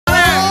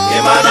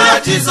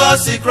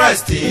Jesus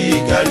Christ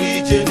gara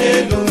ije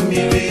n'elu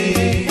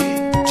mmiri.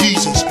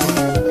 Jesus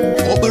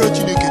ọkpara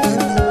Chineke dị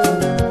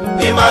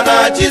ndụ. Ịma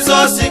na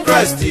Jesus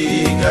Christ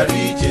gara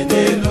ije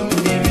n'elu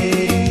mmiri.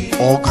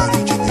 Ọ gara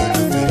ije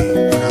n'elu mmiri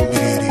mana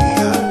mmiri erighị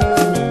ya.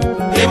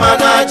 Ịma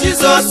na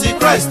Jesus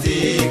Christ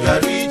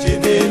gara ije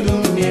n'elu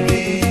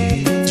mmiri.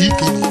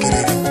 Dike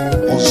n'ikerere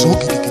ọzọ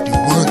gidigidi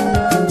nwanyị.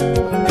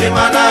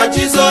 Ịma na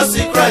Jesus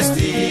Christ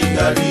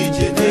gara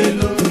ije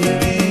n'elu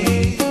mmiri.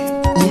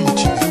 Ụmụ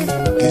Chineke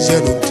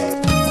gezienụ ntị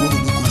ka unu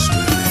nụ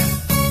gospel.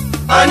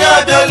 Anyị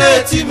abịala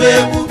eti m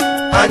egwu,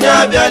 anyị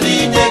abịala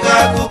inye gị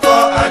akụkọ,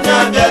 anyị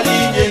abịala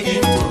inye gị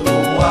ntụ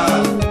n'ụwa.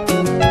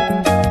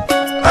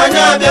 Anyị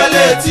abịala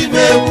eti m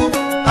egwu,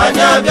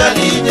 anyị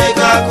abịala inye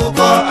gị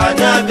akụkọ,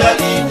 anyị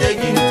abịala inye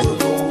gị ntụ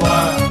n'ụwa.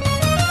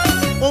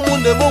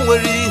 Ụmụnne m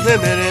nwere ihe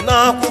mere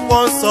n'akwụkwọ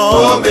nsọ.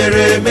 O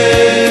mere eme.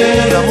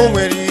 Na m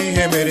nwere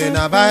ihe mere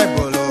na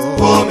Baịbụl.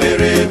 O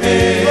mere eme.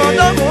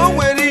 Brọda m o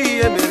nwere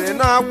ihe mere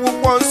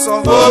n'akwụkwọ nsọ.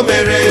 O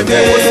mere eme.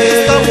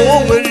 Sista m o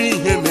nwere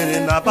ihe mere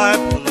na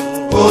Baịbụl.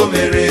 O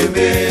mere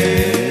eme.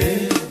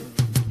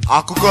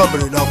 Akụkọ a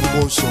mere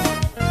n'akwụkwọ nsọ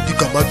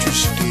dịka Matiu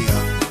si dee ya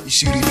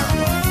isi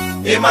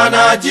 14. Ịma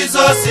na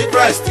Jesus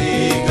Christ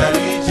gara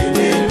ije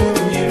n'elu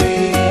mmiri.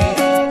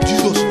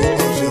 Jizọs na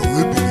ụmụazụ ya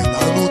wee bilie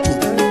n'ala otu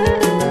obodo.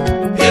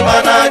 Ịma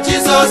na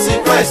Jesus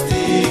Christ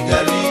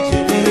gara ije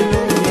n'elu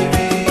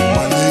mmiri.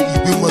 Ma lee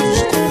igwe mmadụ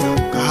zukọtara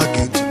ka ha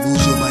gee ntị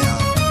n'oziọma ya.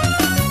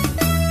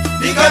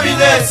 Ndị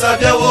kabinet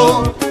abịawo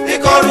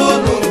ịkọrọ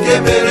unu nke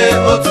mere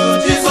otu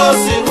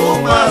Jizọs na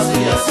ụmụazụ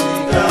ya si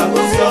gaa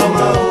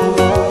oziọma.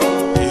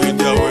 Ihe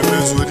ndị a wee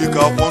mezuo dịka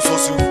akwụkwọ nsọ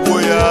si kwuo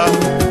ya.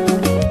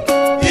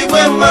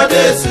 Igwe mmadụ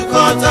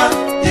ezukọta,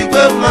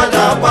 igwe mmadụ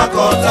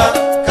agbakọta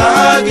ka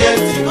ha gee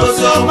ntị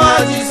n'oziọma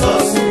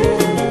Jizọs.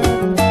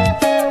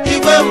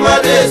 Igwe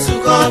mmadụ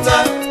ezukọta,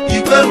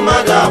 igwe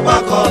mmadụ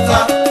agbakọta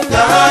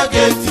ka ha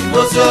gee ntị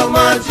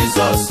n'oziọma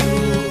Jizọs.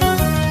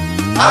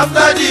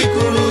 After the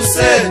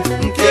crusade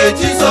nke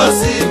Jizọs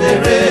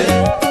mere,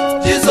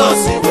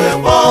 Jizọs wee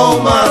kpọọ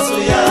ụmụazụ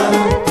ya.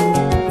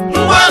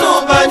 Ngwanụ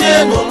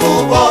banyenụ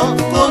n'ụgbọ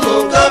unu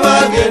gaba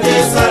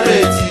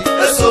Genesareti,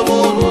 eso m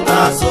unu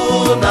n'azụ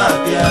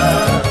na-abịa.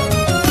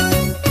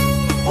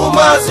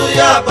 Ụmụazụ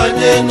ya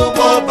banye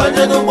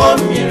n'ụgbọ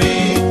mmiri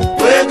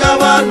wee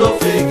gaba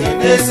n'ofe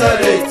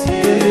Genesareti.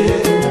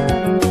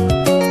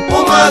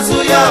 Ụmụazụ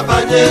ya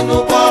banye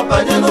n'ụgbọ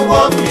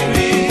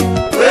mmiri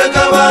wee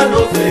gaba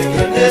n'ofe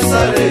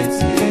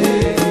Genesareti.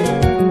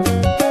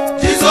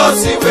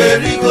 Jizọs wee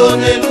rigo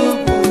n'elu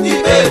ugwu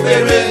ikpe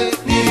ekpere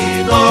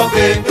n'ihi na ọ bụ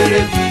ekpere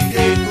dị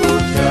ike ka o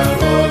ji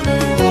arụ ọrụ.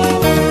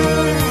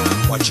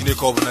 Nwa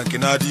Chineke ọbụla nke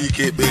na-adịghị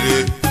ike ekpere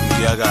nke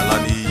ya ga-ala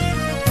n'iyi.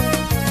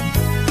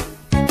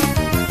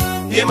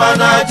 Ịma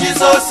na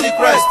Jesus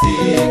Christ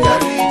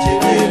gara ije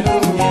n'elu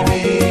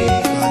mmiri.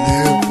 Ma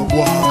lee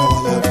ụgbọ ha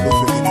agawala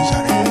n'ofe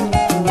Genesaret.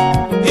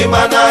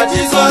 Ịma na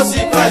Jesus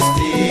Christ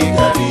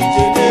gara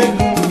ije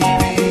n'elu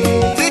mmiri.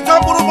 Dịka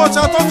mkpụrụ ụbọchị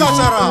 3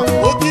 gachara,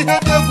 oke ihe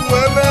dị egwu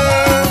wee mee.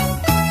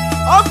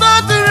 After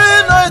 3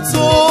 nights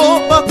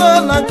bata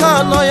na nke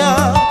anọ ya.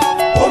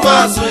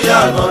 Ụmụazụ ya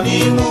nọ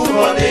n'ime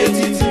ụgbọ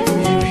n'etiti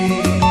mmiri.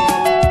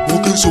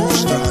 Oke nsogbu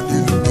zụtara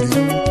n'elu mmiri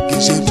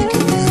gezie ntị ka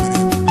ihe mere.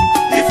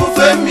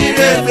 Ifufe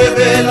mmiri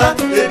efebela,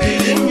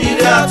 ebili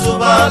mmiri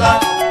atụbala,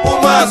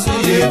 ụmụazụ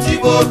ya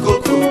etibo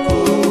kokoko.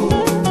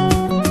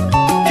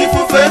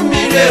 Ifufe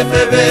mmiri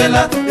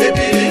efebela,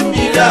 ebili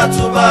mmiri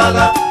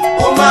atụbala,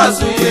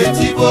 ụmụazụ ya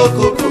etibo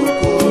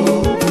kokoko.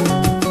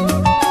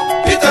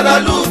 Pita na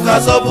Luka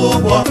zọba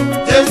ụgbọ,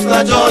 James na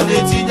John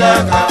etinye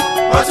aka,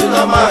 Matthew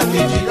na Mark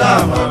ejide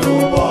ama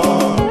n'ụgbọ.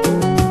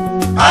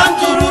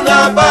 Andrew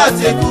na Bat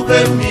ekube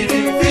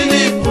mmiri,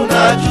 Philip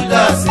na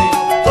Judas,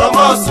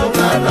 Thomas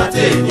na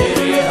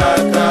Nathaniel ha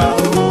aka.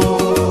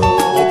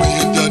 Ọ bụ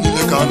ihe ndị a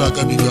niile ka a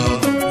na-agabiga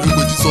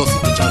mgbe Jizọs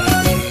kpechara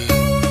ekpere.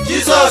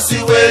 Jizọs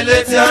wee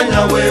lete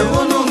anya wee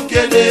hụnụ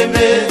nke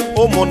na-eme.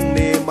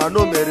 Ụmụnne mana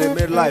o mere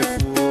eme life.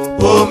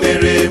 O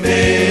mere eme.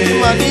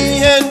 Mana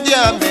ihe ndị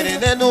a mere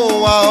n'elu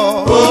ụwa.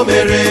 O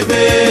mere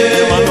eme.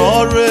 Mana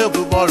ọrụ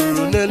ebube ọ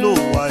rụrụ n'elu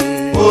ụwa.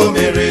 O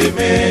mere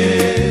eme.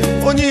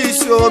 Onye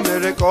isi o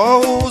mere ka ọ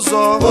hụ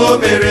ụzọ. O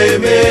mere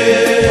eme.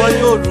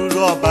 Onye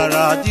oruru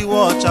ọbara adịwo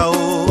ọcha.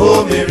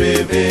 O mere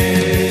eme.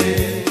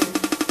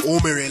 O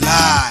mere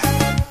lie.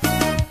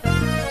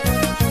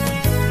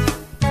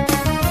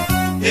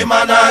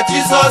 Ịma na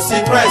Jesus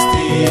Christ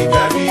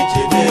gara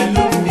ije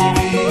n'elu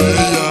mmiri.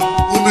 Ee ya,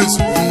 o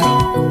mezuo ya.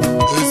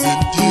 Eze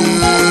ndị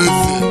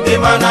eze.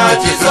 Ịma na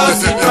Jesus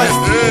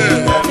Christ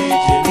gara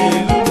ije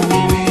n'elu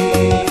mmiri.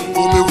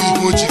 O mewe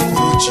ihe o ji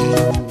kwuru chi.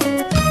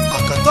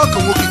 Akata ka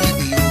nwoke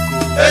dịbe ya ogo.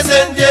 Eze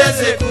ndị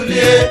eze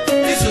kulie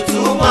izute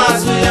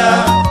ụmụazụ ya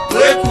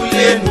wee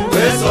kulie nu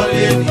wee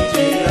zọlie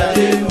n'ije ya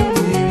n'elu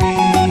mmiri.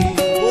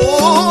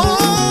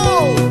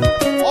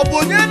 Ọ bụ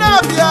onye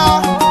na-abịa?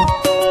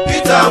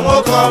 Pita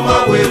nwoke ọma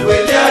wee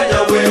welie anya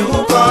wee hụ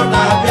ka ọ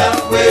na-abịa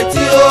wee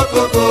tie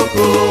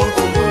okokoko,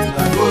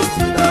 ụmụnna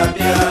gostu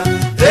na-abịa.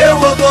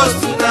 Ewo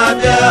gostu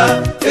na-abịa,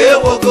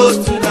 ewo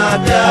gostu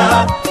na-abịa.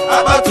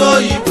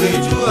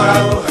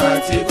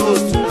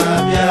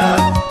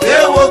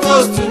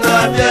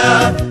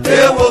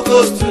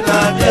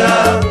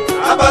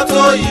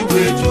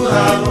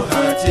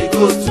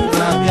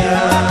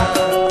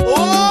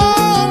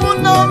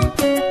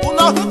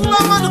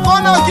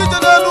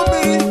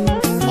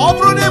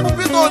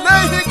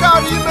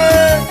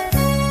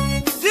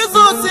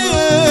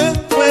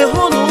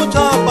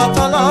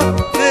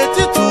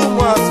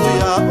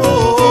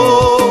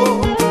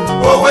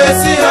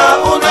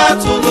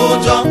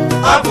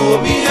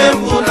 m ihe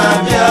mbụ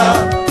na-abịa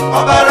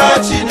ọbara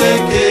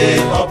Chineke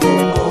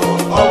ọbụmụ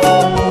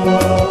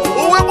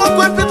o wee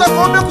gbakwe Pita ka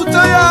o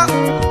mekwute ya.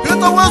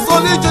 Pita wee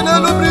zọli ije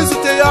n'elu mmiri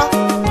izute ya.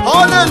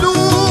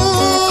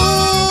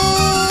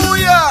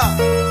 Haleluya!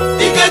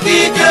 Ike dị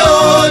ike o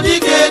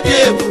dike dị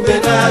ebube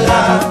n'agha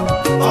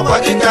ọkwa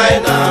gị ka anyị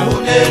na-ahụ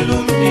n'elu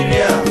mmiri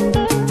a.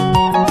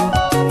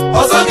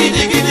 Ọzọ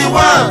gidigidi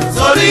nwa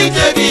zọrọ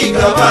ije gị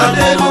gaba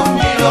n'elu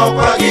mmiri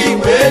ọkwa gị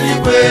mgbe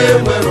eluigwe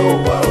nwere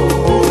ụwa.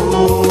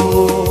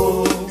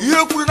 Ihe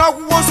kwuru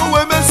n'akwụkwọ nsọ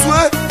wee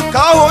mesue ka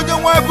ahụ onye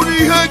nwe anyị bụrụ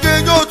ihe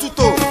ga-enye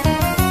otuto.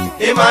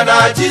 Ịma na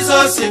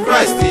Jizọs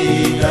Kraịst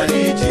gara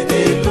ije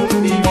n'elu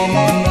mmiri.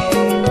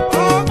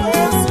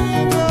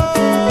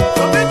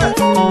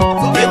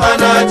 Ịma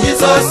na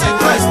Jizọs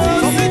Kraịst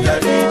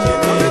gara ije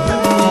n'elu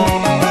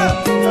mmiri.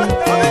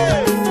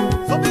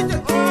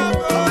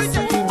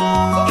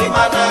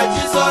 Ịma na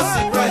Jizọs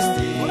Kraịst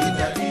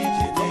gara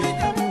ije n'elu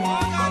mmiri.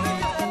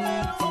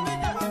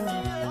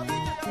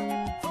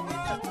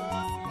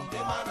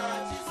 Ịma na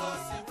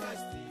Jizọs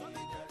Kraịst gara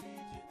ije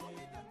n'elu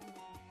mmiri.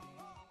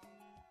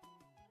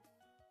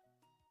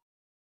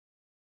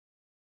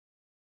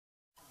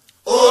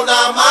 Unu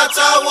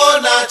amatawo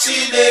na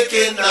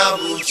Chineke nna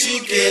bụ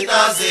Chike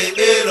na-aza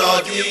ekpere, ọ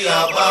dịghị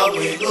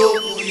agbanwe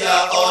n'okwu ya,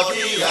 ọ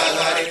dịghị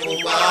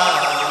agharịpụkwa.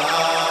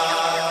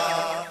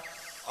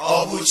 Ọ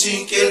bụ Chi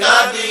nke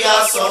na-adịghị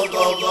asọ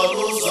ngọngọ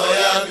n'ụzọ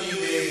ya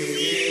niile.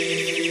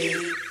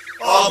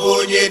 Ọ bụ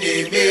onye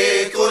na-eme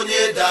ka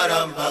onye dara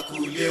mba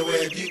kulie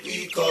wee dịkwa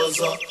ike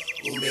ọzọ.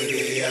 O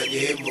mere ya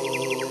nye m.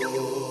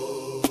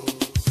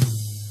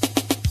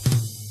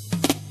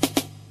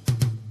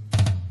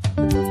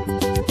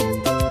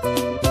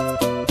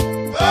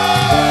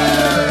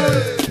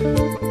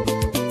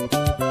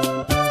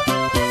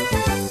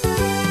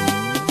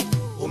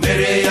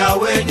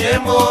 Wenye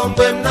m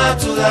mgbe m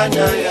na-atụghị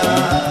anya ya.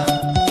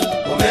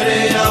 O mere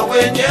ya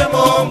wenye m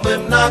mgbe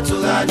m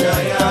na-atụghị anya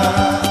ya.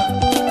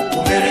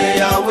 O mere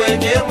ya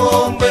wenye m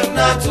mgbe m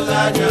na-atụghị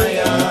anya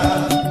ya.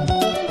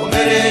 O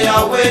mere ya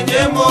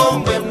wenye m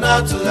mgbe m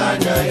na-atụghị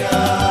anya ya.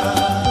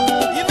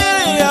 I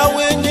mere ya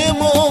wenye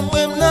m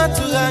mgbe m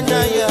na-atụghị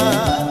anya ya.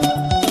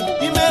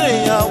 I mere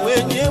ya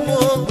wenye m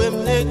mgbe m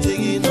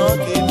na-echeghị na ọ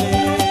ga-eme.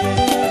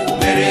 O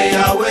mere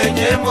ya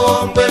wenye m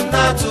mgbe m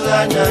na-atụghị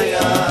anya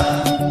ya.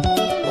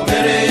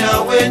 Mere ya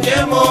wenye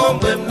m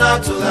mgbe m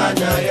na-atụghị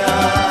anya ya.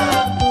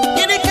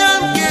 Gịnị ka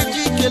m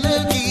ga-eji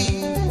kelee gị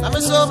na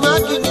mesoma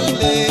gị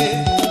niile?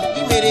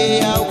 I mere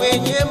ya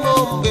wenye m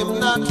mgbe m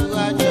na-atụghị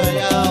anya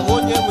ya,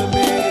 onye nwe m.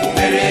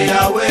 Mere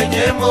ya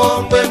wenye m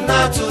mgbe m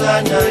na-atụghị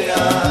anya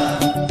ya.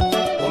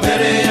 O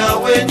mere ya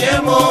wenye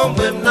m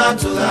mgbe m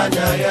na-atụghị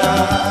anya ya.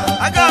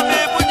 Aga m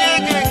ebunye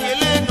gị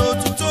ekele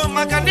n'otuto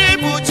maka na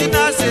ịbụ Chi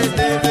na-aza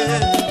ekpere.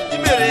 I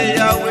mere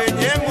ya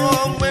wenye m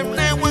mgbe m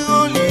na-enweghị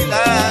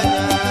olileanya.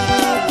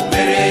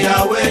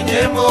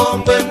 Wenye m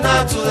mgbe m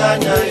na-atụghị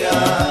anya ya.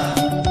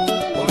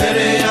 O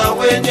mere ya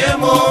wenye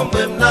m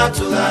mgbe m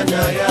na-atụghị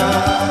anya ya.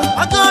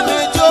 Aga m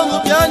eji ọṅụ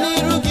bịa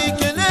n'iru gị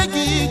kelee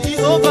gị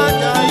Jehova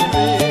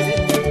Jaire.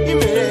 I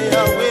mere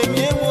ya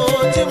wenye m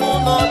oji m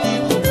n'ọdị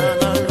m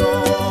na nrọ.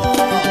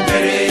 O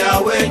mere ya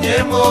wenye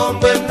m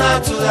mgbe m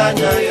na-atụghị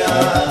anya ya.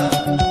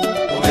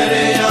 O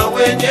mere ya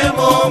wenye m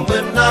mgbe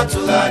m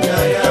na-atụghị anya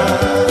ya.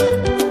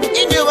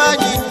 Inyewe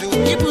anyị ndụ,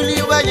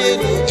 ibuliwe anyị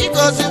elu,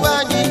 ịgọziwe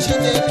anyị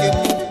Chineke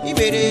m. I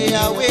mere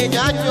ya wenye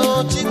anyị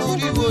chikuru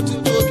iwe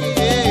otuto gị.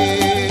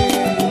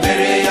 O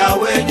mere ya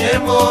wenye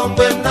m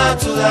mgbe m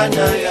na-atụghị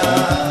anya ya.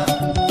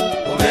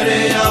 O mere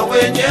ya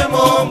wenye m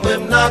mgbe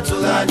m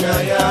na-atụghị anya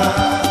ya.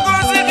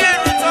 Ngọzi gị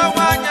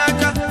erutọwa anyị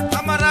aka,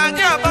 amara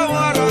gị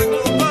agbawara anyị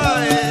ụba.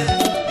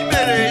 I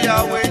mere ya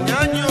wenye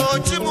anyị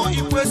chi m,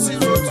 i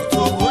kwesịrị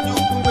otuto onye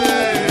ukwu. O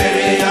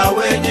mere ya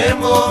wenye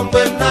m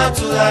mgbe m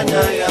na-atụghị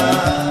anya ya.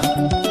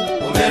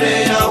 O mere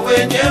ya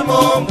wenye m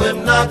mgbe m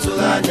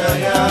na-atụghị anya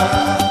ya.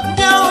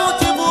 Ndị ahụ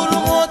tiburu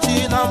m ọchị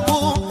na mbụ,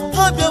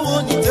 ha bịawo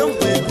n'ite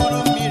mgbe buru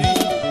mmiri.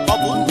 Ọ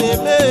bụ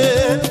nna-eme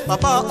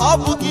papa, ọ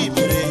bụ gị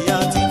mere ya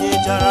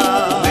tinyechara.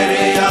 O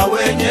mere ya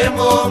wenye m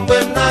mgbe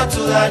m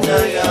na-atụghị anya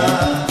ya.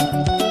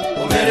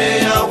 O mere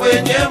ya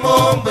wenye m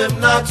mgbe m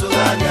na-atụghị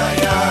anya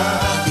ya.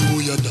 Ewu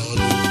ya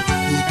daalụ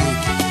udo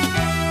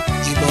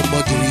ịma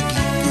mmadụ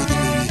gị onye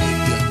mere ihe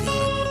ndị anya anyị.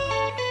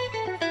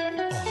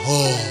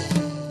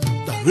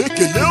 Dara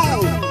ekele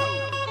o.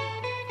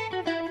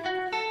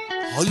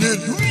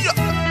 Haleluya.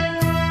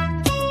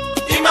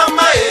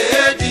 Imama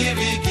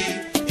dịrị gị,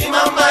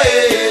 imama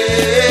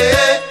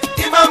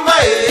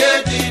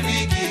dịrị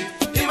gị,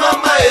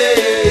 imama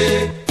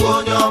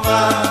onye ọma.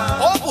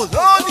 Ọ bụ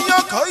naanị ya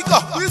ka ị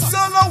ga-akpụ isi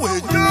ala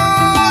wee nye.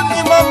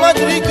 Imama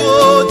dịrị gị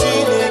o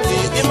Chineke,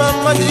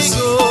 imama dịrị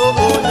gị o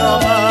onye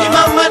ọma.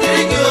 Imama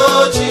dịrị gị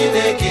o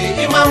Chineke,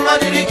 imama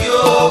dịrị gị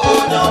o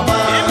onye ọma.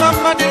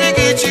 Imama dịrị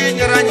gị Chi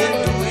nyere anyị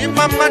ndụ,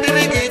 imama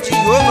dịrị gị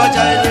Jehova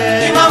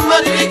Jaire. Imama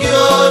dịrị gị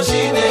o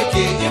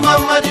Chineke,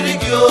 imama dịrị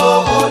gị o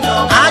onye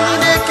ọma. Anyị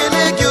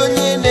na-ekele gị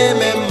onye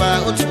na-eme mma,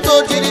 otuto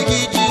dịrị gị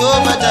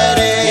Jehova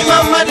Jaire.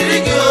 Imama dịrị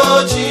gị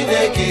o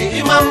Chineke,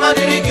 imama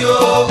dịrị gị o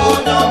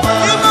onye ọma.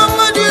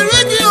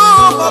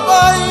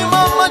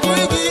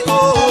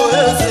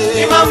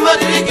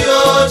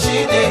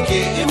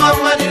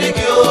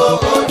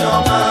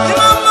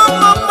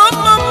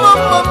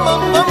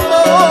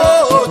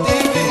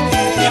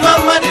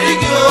 mma dịrị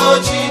gị o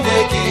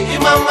Chineke,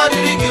 ịma mma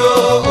dịrị gị o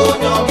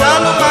onye ọma.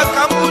 Daalụ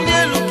maka mbuli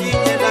elu ka i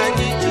nyere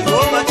anyị,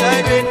 Jehova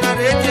Jireh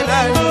nara ekele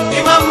anyị.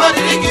 Ịma mma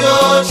dịrị gị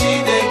o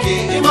Chineke,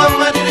 ịma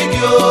mma dịrị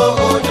gị o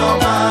onye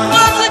ọma.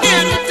 Ngọzi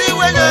ga-erute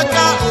iwe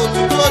n'aka,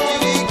 otuto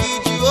dịrị gị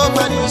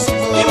Jehova n'isi.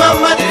 Ịma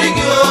mma dịrị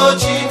gị o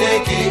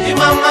Chineke,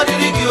 ịma mma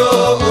dịrị gị o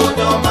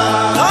onye ọma.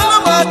 Daalụ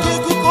maka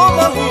ikuku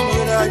ọma ahụ i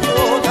nyere anyị,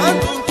 na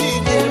ndụ nke i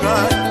nyere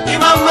anyị.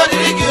 Ịma mma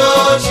dịrị gị o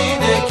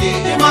Chineke,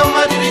 ịma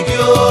mma dịrị gị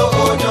o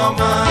onye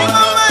ọma.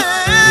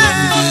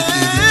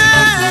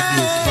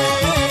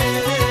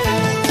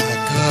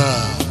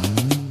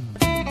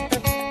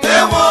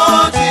 Ewo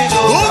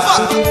Jehova,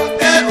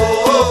 ewo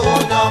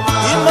onye ọma.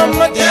 Ịma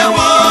mma dịrị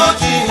Ewo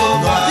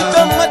Jehova,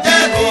 dịka mma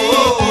dịrị gị,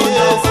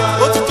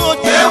 otuto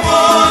dịrị ewo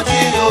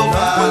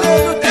Jehova,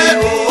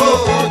 ewo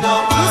onye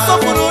ọma.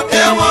 nsọpụrụ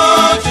dịrị Ewo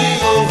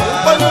Jehova,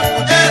 mkpanye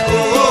ewo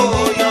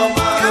onye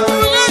ọma.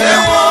 ebule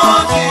Ewo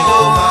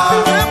Jehova,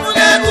 ewo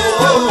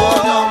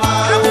onye ọma.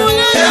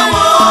 Ewo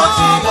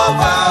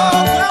Jehova,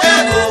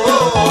 ewo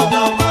onye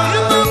ọma.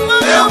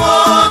 Ewo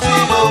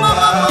Jehova,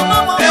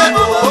 ewo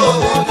onye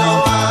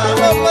ọma.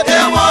 Ewo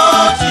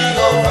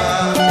Jehova,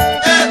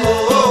 ewo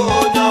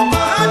onye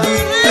ọma.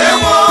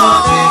 Ewo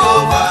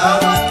Jehova,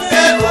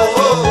 ewo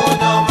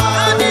onye ọma.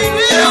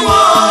 Ewo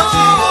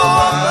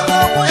Jehova,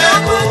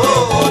 ewo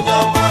onye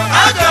ọma.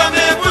 Aga m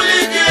ebuli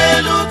gị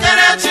elu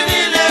karịa chi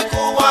niile ka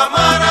ụwa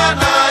mara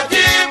na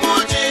gị bụ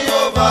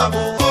Jehova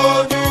bụ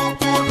onye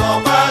ukwu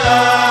n'ọgbagha.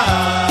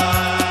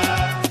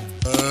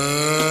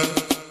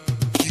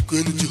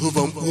 Ikwenu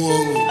Jehova mkpu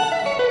ọṅụ,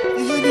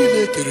 ihe niile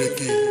ekere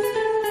eke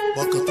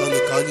gbakọtanụ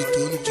ka anyị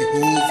toonu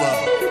Jehova,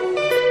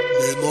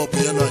 lee na ọ bụ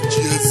ya na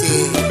chi eze.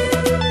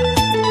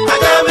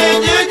 Aga m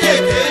enye gị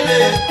ekele,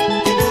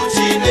 ịbụ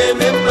chi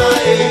na-eme mma.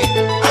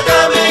 Aga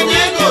m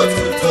enye gị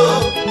otuto,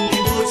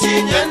 ịbụ chi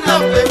nye nna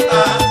mgbe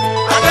mma.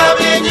 Aga m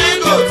enye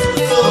gị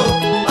otuto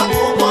maka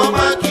ụmụ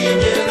ọma ka i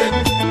nyere m.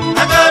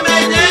 Aga m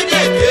enye gị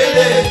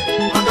ekele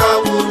maka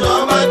nwunye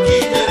ọma ka i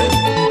nyere m.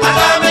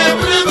 Aga m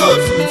ebuli gị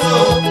otuto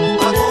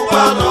maka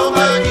ụgbọala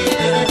ọma ka i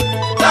nyere m.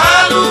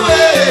 Daalụ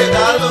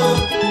daalụ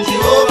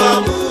Jehova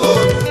bụ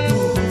onukwu.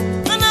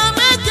 Ana m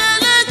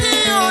ekele gị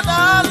o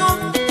daalụ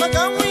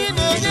maka nwa ị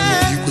na-enye.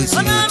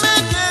 Ana m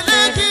ekele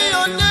gị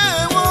o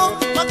ndewo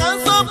maka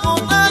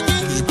nsọpụrụ gị.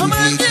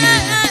 Amara gị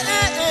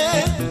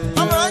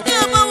amara gị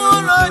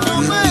egbeworo anyị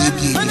ume.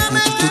 Ana m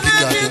ekele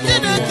gị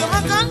Chineke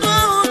maka ndụ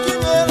ahụ gị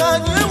mere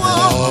anyị ewo.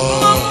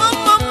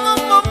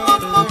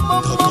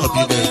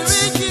 Mma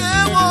dịrị gị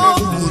ewo.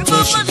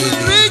 Mma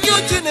dịrị gị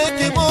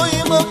Chineke m oyi,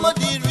 mma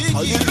dịrị gị.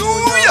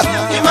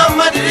 Ịma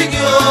mma dịrị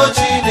gị o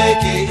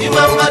Chineke,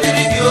 ịma mma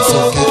dịrị gị o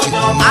onye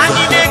ọma.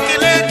 Anyị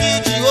na-ekele gị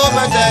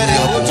Jehova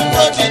Jireh,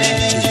 otuto dịrị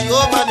gị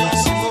Jehova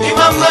n'isi.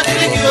 Ịma mma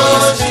dịrị gị o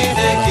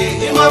Chineke,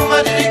 ịma mma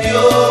dịrị gị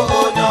o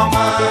onye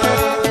ọma.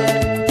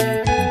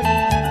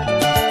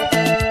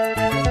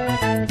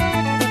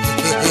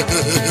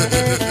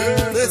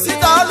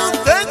 Mesitalu,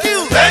 thank you.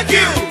 Thank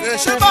you,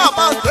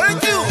 Shebaba,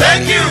 thank you.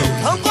 thank you,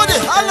 Hankode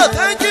Hala,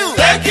 thank you.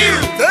 thank you,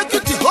 Thank you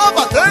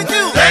Jehovah, thank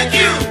you. thank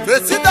you,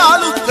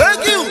 Mesitalu,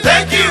 thank you.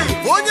 thank you,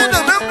 Onye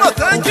na-ememma,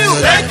 thank you.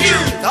 thank you,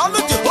 Dalu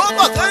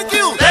Jehovah, thank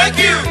you. thank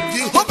you,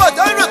 Jehovah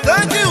Jireh,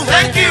 thank you.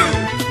 thank you.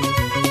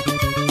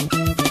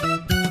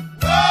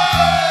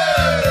 Hey!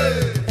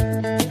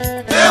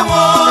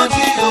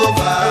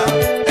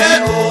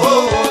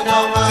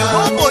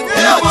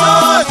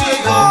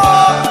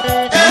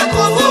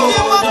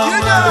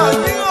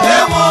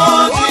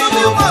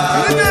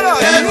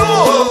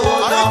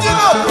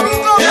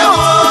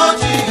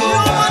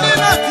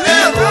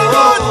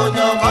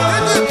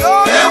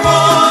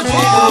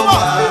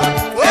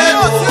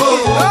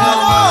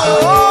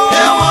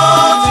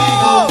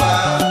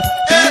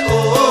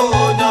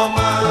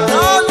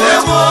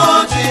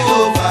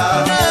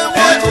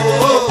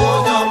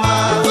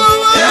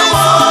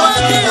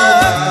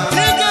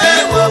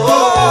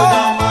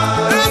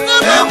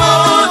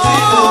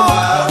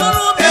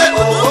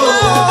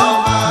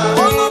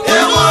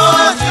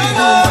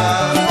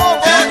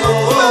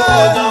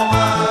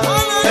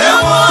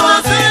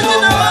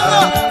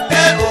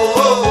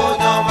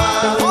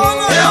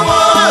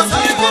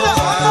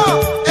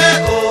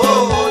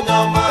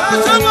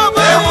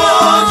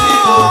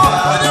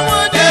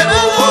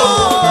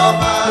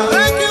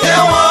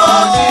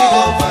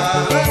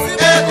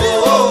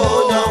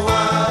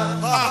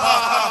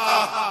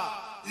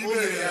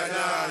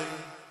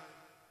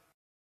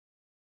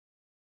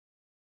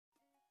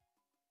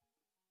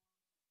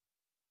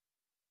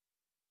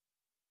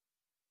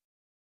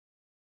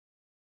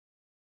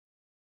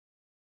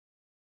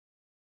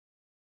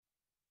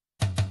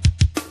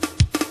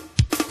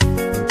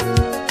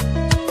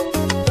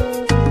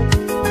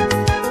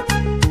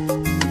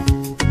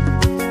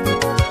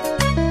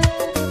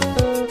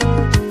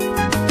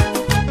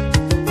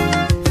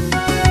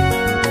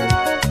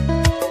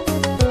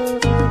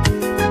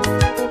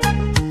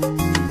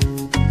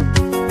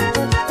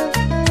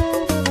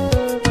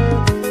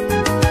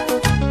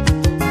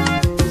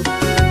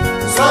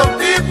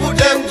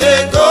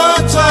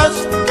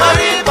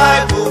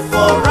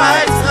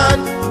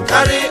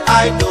 carry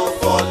idol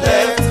for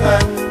left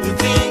hand, you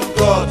think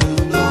God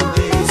no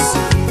dey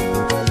see.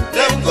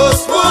 Dem go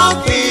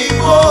smoke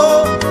igbo,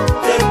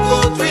 dem go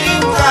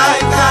drink kai,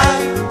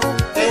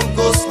 dem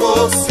go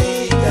smoke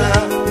cigar,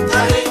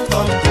 carry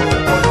come to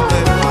burn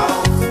dem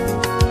mouth.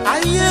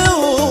 Aye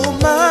oh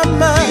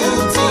mama, You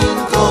think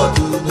God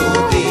no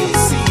dey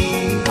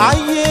see.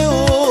 aye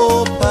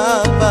oh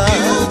papa,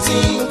 You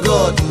think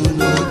God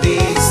no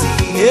dey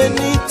see.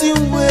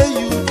 anything where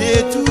you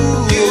dey do,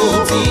 You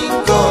think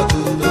God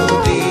no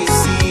dey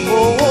see.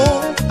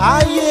 oh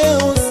aye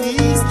oh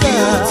sister,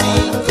 You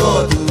think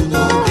God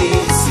no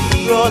dey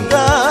see.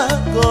 brother,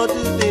 God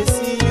dey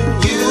see you.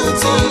 You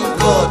think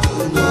God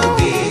no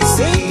dey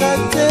see. Make I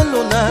tell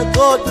una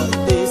God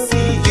dey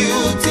see you. You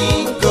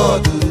think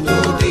God no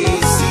dey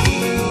see.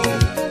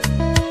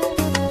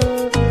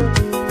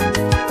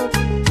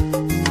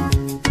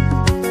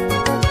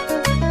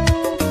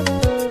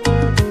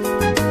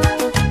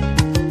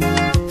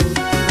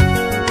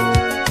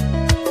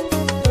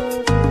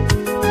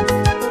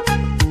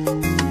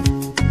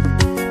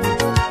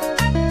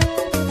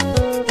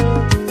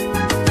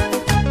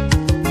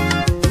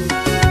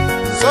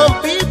 Some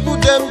people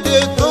them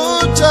they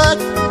go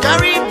church,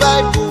 carry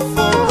Bible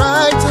for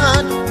right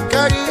hand,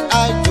 carry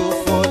idol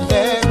for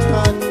left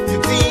hand. You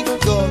think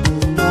God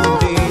no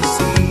dey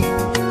see?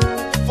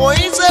 For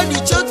inside the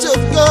church of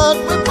God,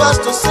 when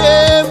pastor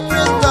say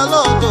praise the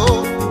Lord,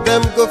 oh,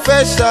 them go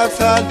first shout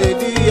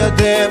hallelujah.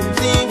 Them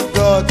think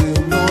God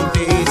no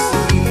dey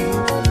see.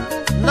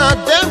 Now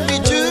them be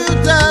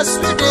Judas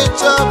with the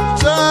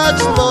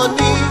church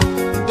money.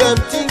 Them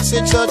think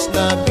say church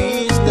na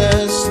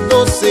business,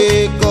 no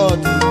say God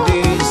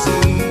dey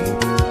see.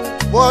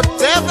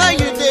 Whatever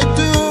you dey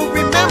do,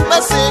 remember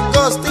say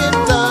God stay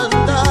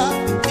tanda.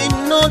 He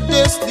no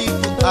dey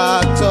sleep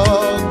at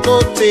all, no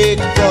take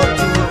God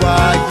to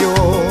wayo.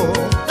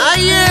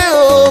 Aye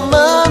oh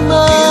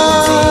mama,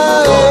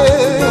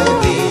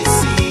 No dey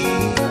see.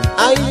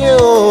 aye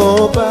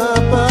oh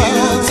papa,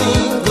 You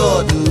think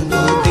God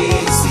no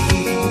dey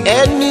see.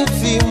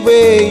 anything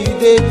wey you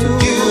dey do,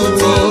 You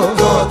think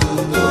God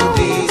no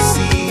dey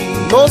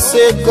see. no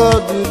say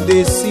God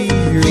dey see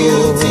you.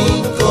 You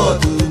think God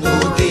no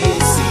dey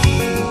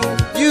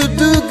see. You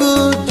do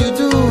good, you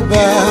do You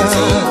bad.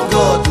 think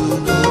God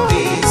no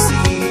dey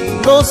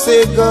see. No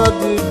say God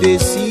dey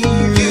see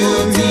you. You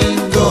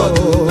think God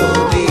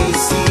no dey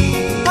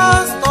see.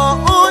 Pastor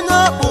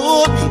Onya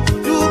Obi,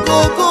 you go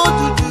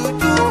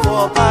do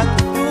for back.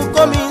 You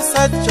come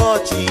inside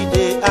church, he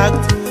dey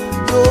act.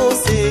 No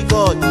say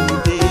God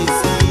dey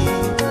see.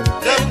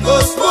 Dem go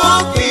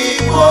smoke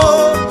igbo,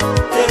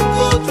 dem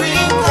go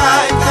drink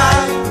kai,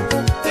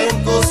 dem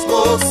go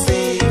smoke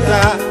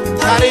cigar,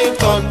 carry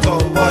turn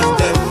wash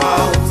dem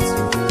mouth.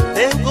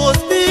 Dem go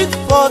speak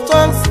for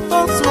tongues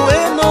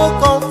wey no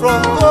come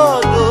from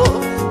God.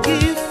 Oh,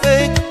 give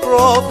fake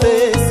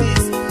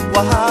prophecies,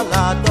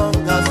 wahala don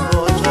gas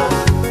for church.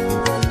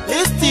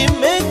 Listen,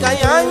 make I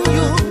yarn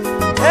you,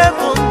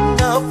 heaven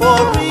na for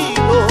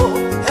real, oh,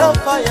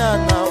 hellfire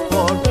na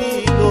for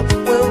real, oh.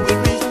 When we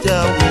reach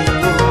there, we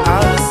go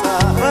answer.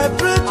 My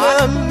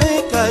brother,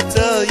 make I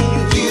tell you,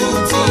 You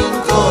think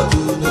God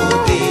no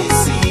dey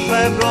see.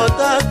 my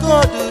brother,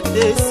 God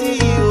dey see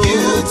you.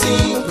 You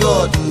think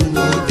God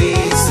no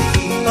dey see.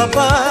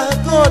 Papa,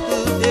 God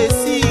dey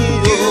see You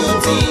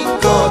you.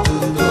 think God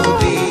no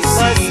dey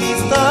My see.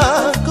 sister,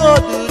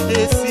 God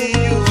dey see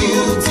you.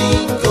 You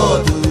think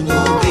God no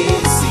dey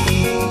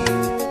see.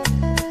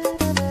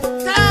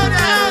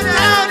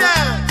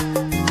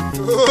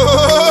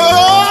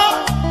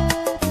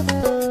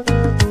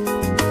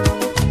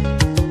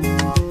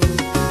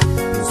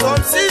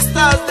 Some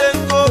sisters dem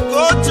go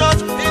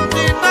church in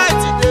the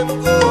night, dem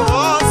go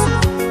hustle.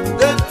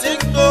 Dem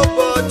think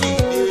nobody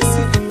dey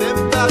see.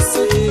 Remember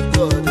say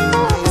God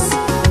dey see.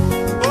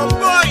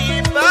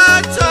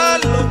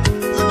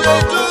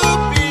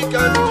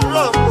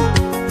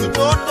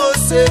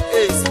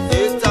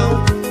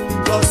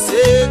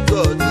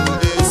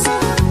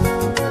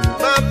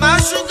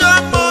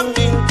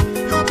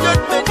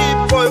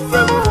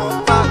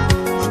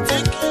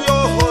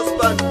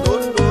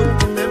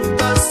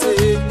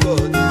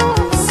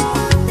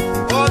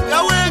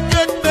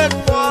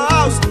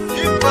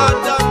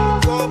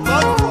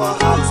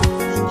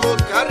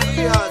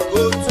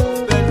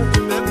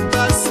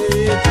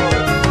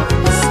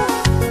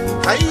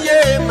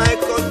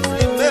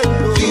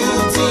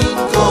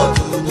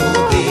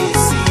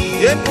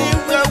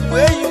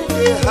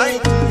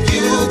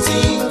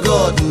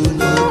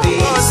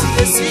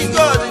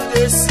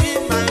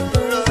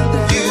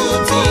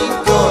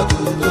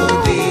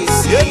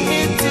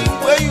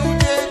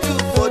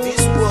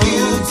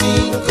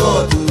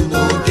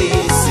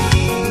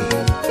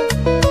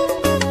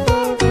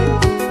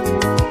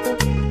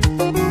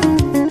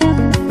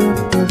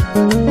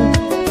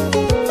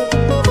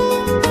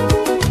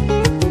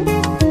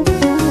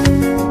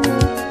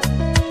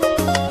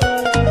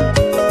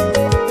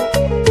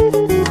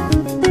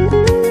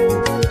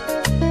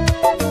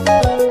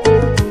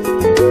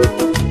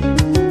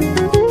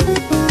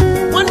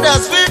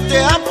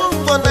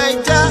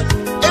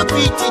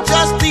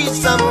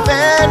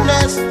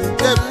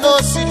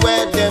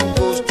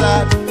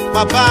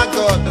 Baba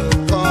God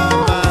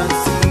come and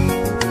see.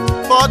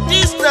 For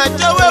this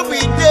Nigeria where we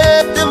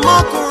dey,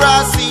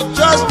 democracy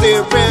just dey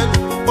reign.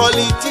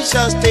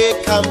 Politicians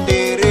take am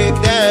dey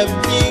rake them,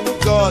 think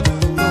God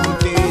no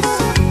dey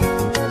see.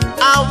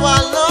 Our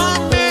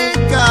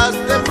lawmakers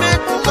they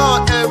make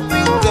law and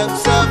bring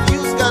themselves.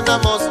 Use Ghana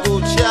must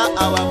go share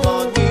our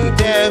money.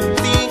 Them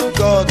think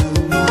God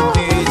no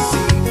dey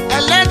see.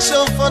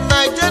 Election for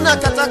Nigeria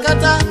kata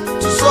kata.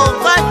 To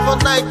survive for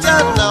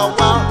Nigeria now,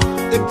 wow.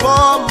 The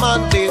poor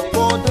man they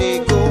poor they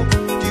go.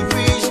 The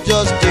rich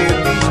just they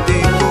rich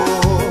they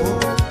go.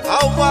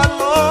 Our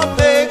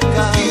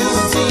lawmakers, you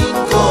think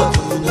God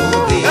no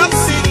dey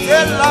see.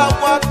 Tell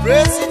our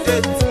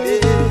president,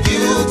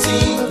 you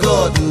think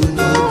God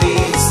no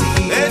dey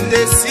see. And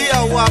they see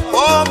our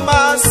poor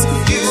masses,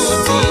 you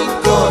think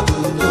God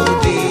no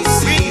dey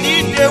see. We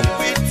need them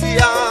with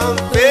and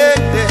pay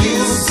them,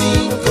 you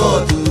think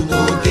God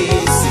no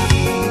dey see.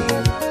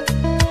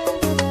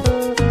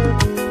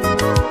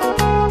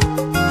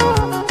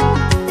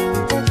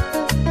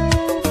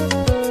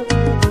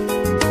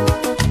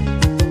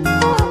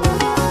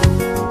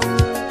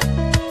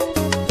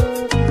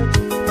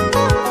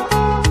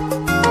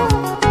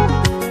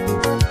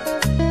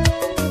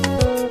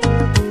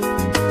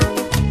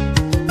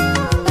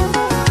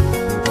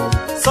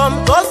 Some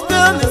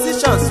gospel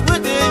musicians wey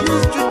dey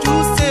use juju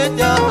say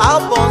their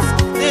albums,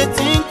 they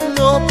think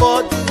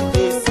nobody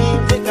dey see.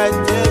 Make I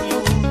tell you,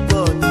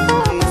 God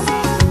dey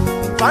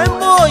see. Fine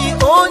boy,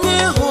 onye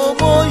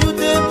homo, you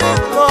dey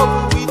make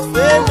love with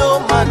fellow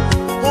man.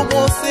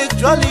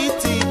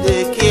 Homosexuality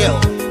dey kill.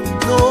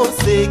 No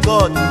say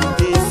God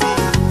dey see.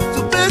 To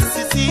pay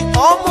sisi,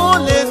 omo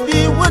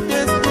lesbian wey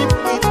dey sleep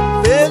with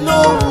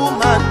fellow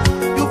woman.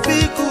 You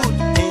feel good,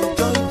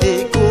 enjoy dey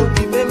go.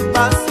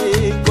 Remember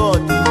say God.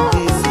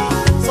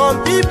 Some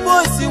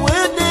people see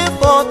where they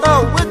fall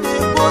down, where they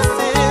go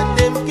say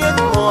them get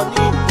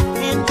money.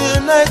 In the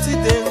night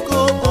them go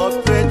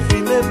operate.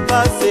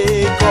 Remember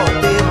say God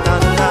they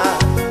nana.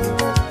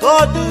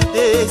 God do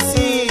they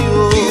see you?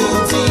 You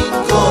think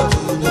God do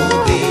no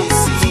they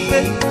see?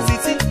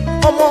 City,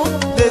 omo,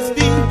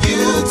 lesbian.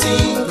 You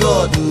think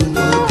God do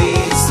no they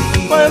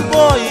see? My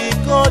boy,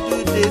 God do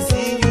they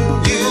see you?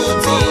 You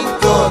think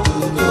God do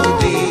no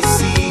they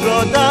see?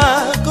 Brother,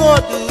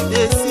 God do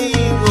they see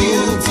you?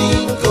 You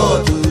think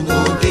God do?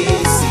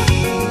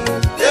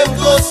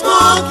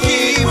 Smoke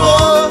Igbo,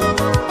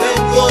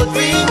 them go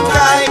drink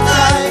kai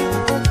kai,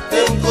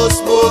 them go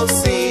smoke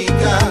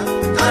cigar,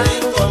 carry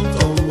come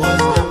to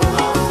wash them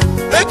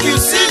out. Make you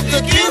see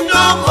the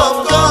kingdom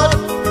of God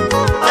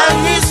and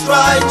His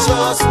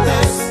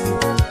righteousness,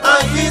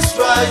 and His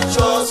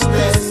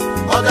righteousness.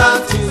 Other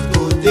things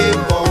go dey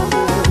more.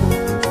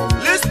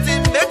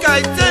 Listen, make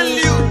I tell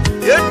you,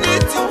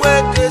 anything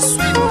where they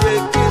sweet they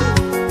kill.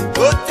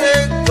 Go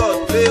take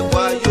God play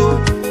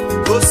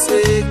wayo, go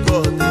say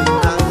God.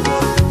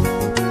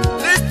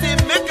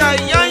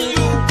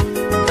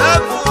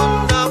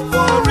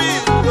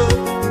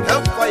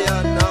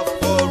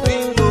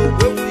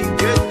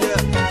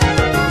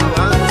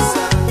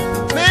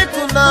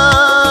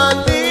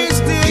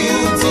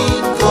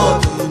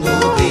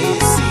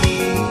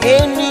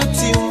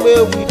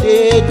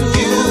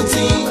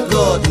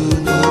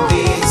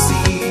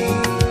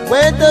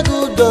 Whether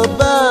good or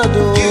bad,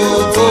 oh, you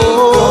think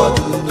God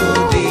do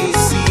no they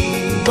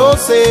see? No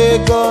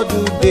say God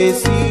do they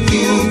see?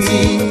 You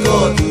think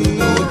God do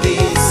no they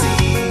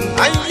see?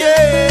 And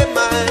yeah,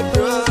 my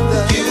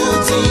brother, you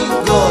think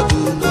God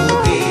do no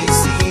they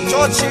see?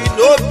 Church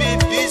no be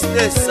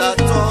business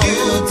at all.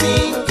 You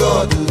think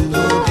God do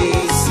no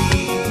they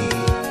see?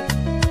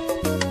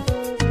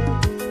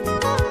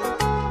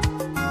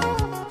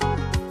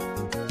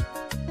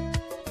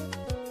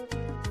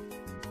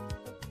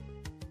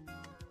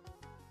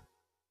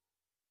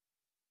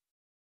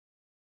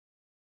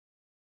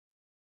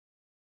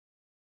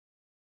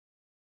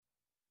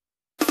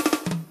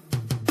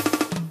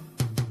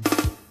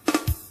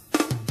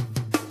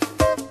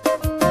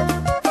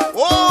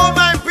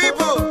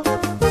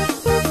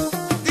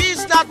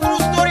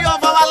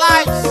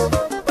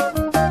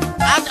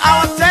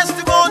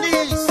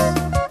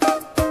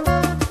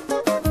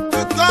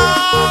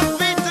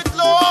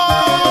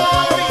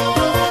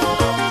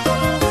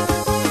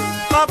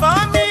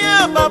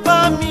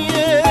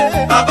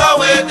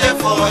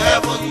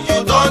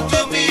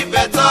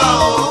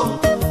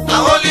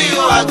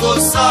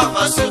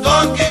 As you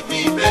don't give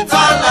me better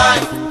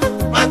life,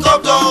 my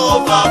cup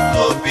don't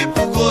overflow.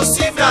 People go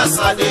see me as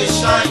I dey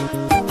shine,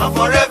 and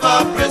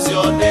forever praise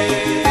your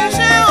name.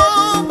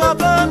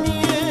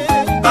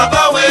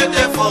 Baba way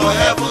there for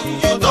heaven,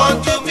 you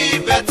don't do me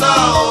better,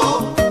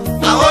 oh.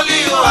 Now only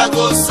you I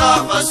go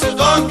serve. As you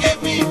don't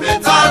give me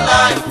better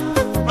life,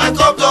 my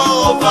cup don't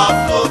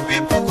overflow.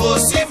 People go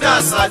see me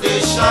as I dey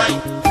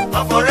shine,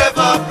 and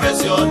forever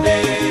praise your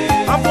name.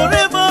 I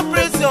forever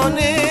praise your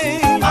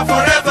name. I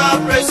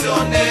forever praise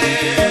your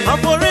name. I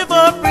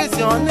forever praise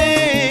your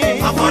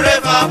name. I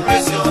forever praise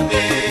your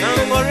name.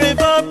 I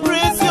forever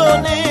praise your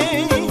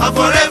name. I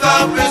forever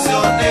praise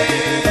your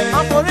name.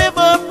 I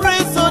forever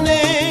praise your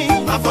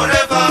name. I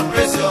forever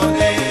praise your name.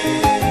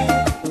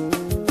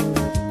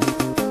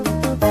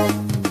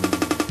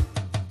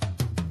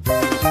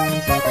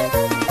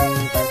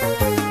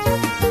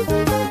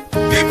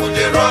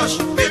 church,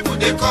 people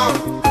they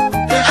come.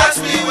 They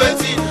ask me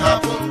wetin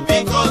happen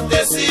because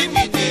they see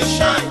me they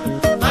shine.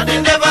 And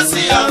they never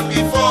see am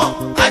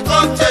before. I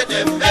can't tell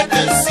them, make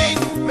them see.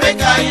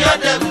 Make I hear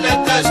them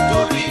latest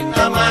story.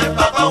 Now my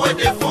papa wait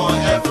there for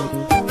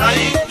heaven. Now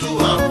he do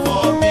am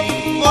for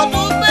me.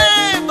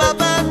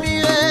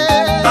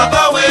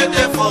 Papa wait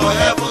there for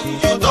heaven.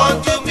 You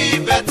don't do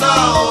me better,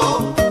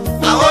 oh.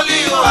 Now only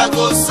you I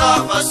go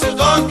serve as you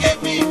don't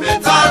give me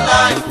better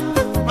life.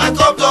 My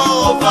cup don't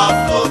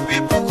overflow.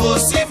 People go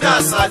see me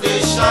as I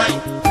they shine.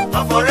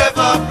 I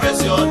forever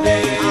praise your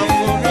name. I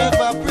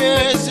forever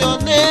praise your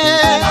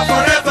name. I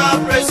forever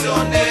praise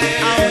your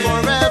name. I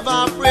forever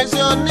praise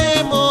your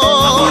name, I oh.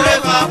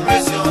 forever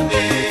praise your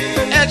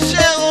name.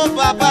 Eche o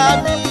baba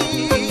mi.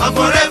 I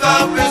forever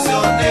praise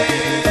your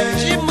name.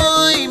 Chimo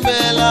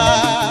imela.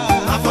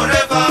 I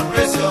forever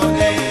praise your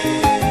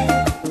name.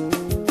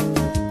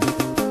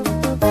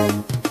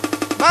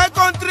 My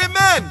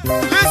countrymen,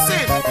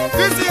 listen.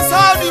 This is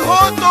how the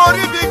whole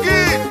story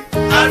begins.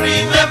 I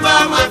remember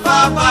my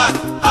papa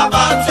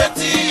about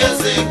 20 years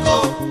ago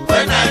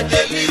when I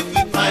dey live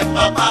with my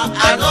papa.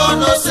 I don't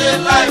know say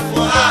life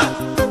for hard.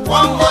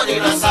 One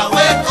morning as I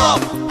wake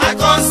up, I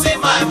can't see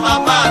my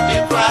mama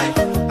dey cry.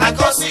 I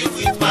can't sit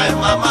with my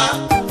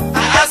mama.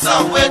 I ask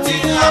her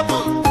wetin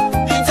happen.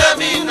 He tell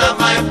me na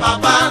my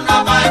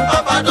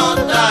papa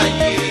don't die.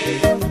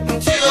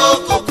 Nti o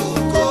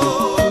kokuko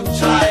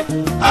chai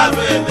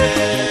areme.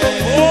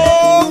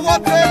 Oh,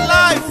 what a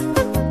life!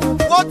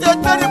 What a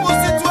terrible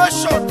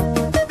situation!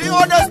 The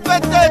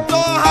unexpected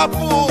don't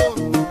happen.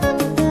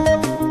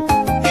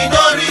 He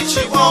don't reach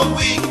 1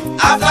 week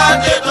after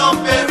they don't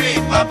bury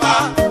papa.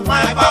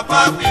 My papa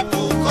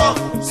people come,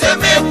 say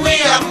make we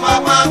and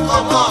mama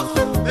come out,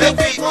 make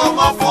we come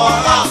up for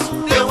house.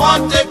 They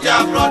want take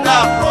their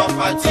brother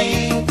property.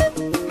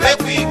 Make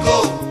we go,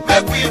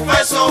 make we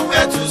find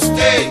somewhere to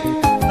stay.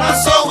 Now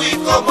so we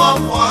come up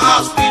for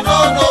house, we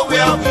don't know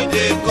where we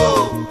dey go.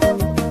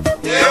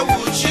 They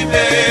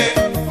wuchime,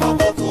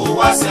 oboko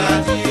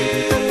wasadie.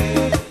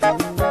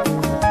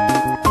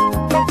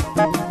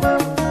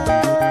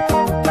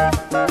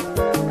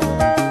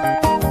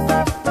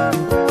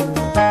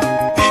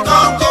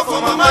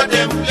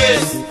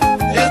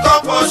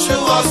 Pursue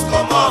us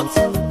come out.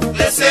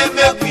 They say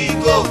make we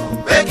go,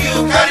 make you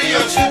carry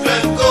your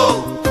children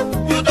go.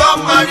 You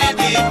don't marry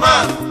the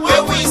man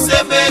when we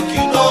say make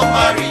you no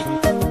marry.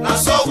 Now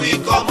so we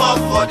come up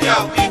for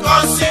there, we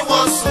gon' see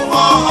one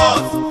small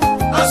hut.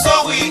 Now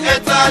so we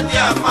enter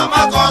there,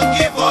 mama gon'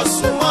 give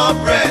us some more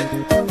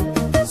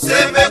bread.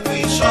 Say make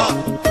we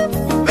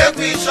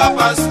chop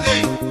and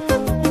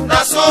sleep.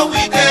 Now so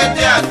we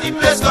there, the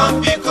place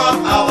gon'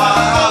 become our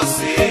house.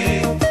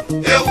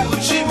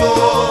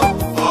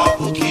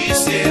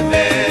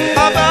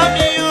 Baba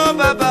mi, oh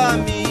Baba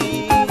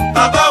mi.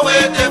 Baba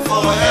wait there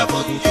for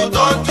heaven, you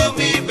don't do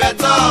me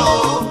better,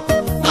 oh.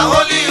 Now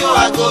only you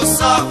I go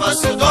serve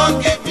as you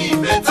don't give me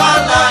better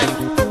life.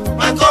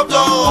 My cup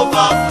don't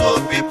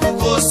overflow, people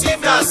go see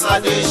me as I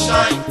they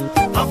shine.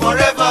 I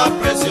forever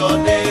praise your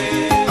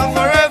name. I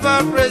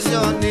forever praise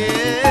your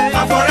name.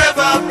 I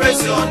forever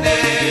praise your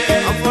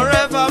name. I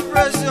forever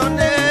praise your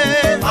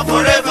name. I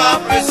forever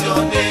praise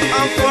your name.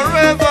 I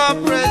forever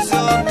praise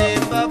your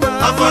name, Baba.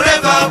 I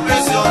forever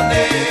praise your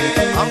name.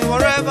 I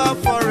forever,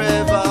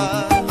 forever.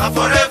 I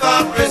forever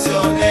praise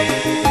your name.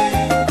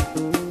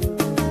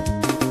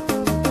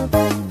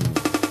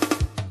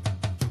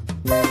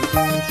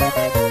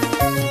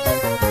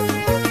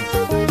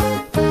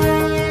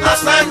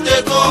 As time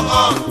they go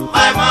on,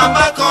 my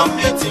mama come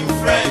meeting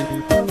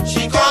friend.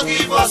 She come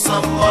give us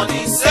some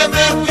money, say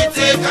make we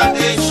take and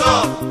they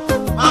shop.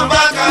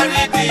 Mama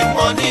carry the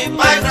money,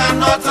 buy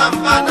groundnut and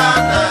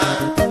banana.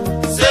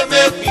 Say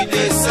make we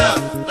they sell,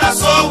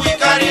 that's all we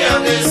carry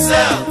and they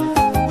sell.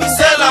 We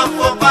sell them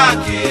for back,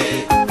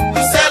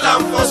 we sell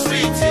them for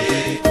street,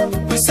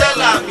 we sell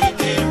them in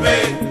the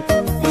rain,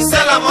 we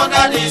sell them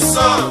under the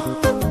sun.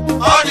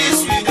 All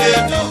this we they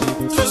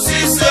do to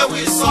see say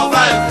we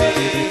survive.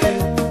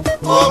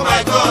 Oh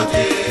my God,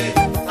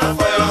 and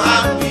for your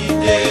hand we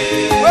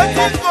dey.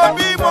 Waiting to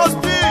be must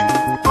be.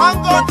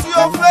 Hang on to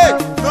your faith.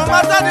 No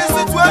matter the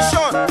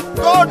situation,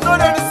 God no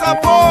dey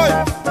disappoint.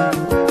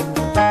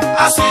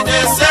 As we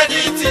dey said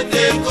it in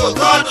the go,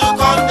 God will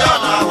come down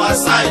our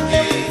side.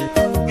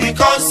 We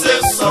can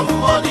save some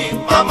money.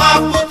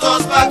 Mama put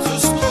us back to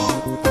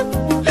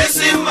school.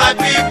 Listen my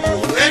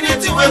people,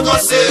 anything we go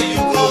say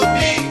you go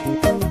be.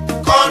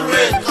 Come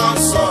rain, come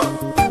sun,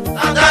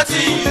 and that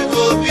thing you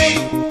go be.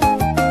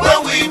 When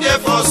we dey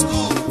for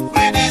school,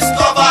 we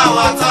discover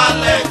our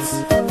talents.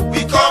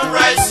 We come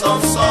write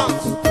some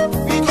songs,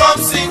 we come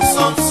sing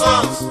some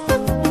songs.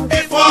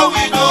 Before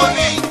we know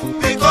it,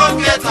 we come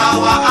get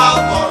our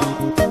album.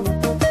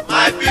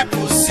 My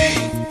people see,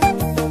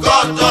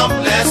 God don't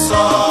bless us.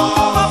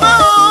 Baba,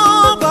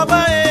 oh,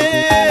 Baba,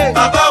 eh.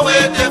 Baba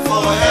wait there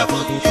for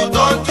heaven, you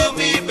don't do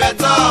me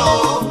better,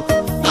 oh.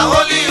 Now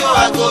only you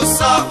I go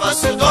serve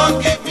as you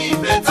don't give me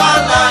better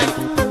life.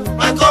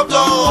 My cup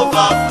don't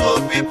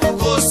overflow, people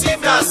go see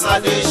me as I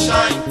they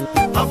shine.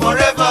 I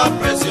forever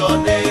praise your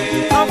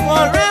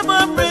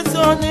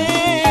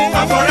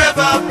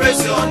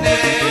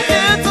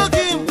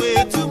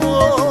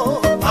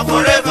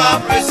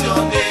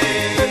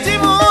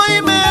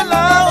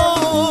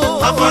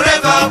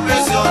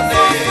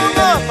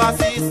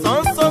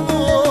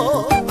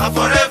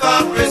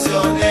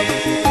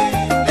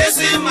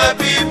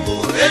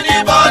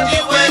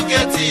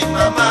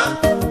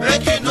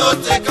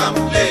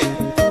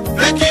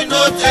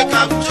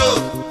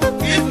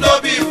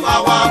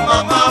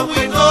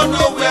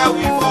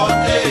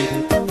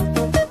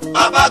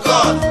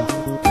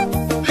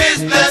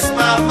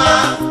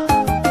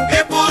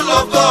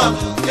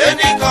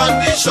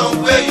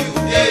condition where you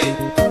dey,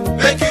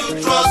 make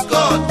you trust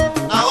God.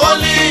 Na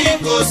only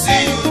He go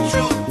see you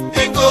through.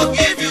 He go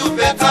give you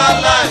better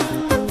life.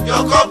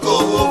 Your cup go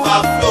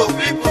overflow.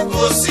 People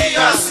go see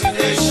as you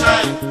dey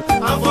shine,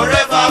 and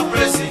forever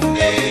praise His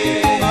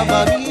name.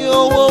 Baba mi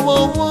oh.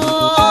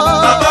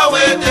 Baba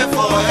wey dey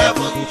for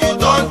heaven, you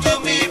don do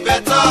me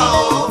better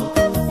oh.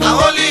 Na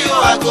only you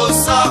I go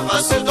serve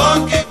as you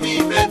don give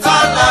me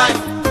better life.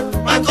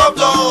 My cup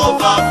don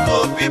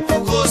overflow. People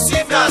go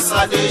see me as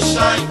I dey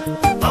shine,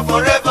 and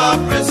forever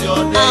praise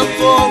your name. And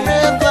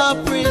forever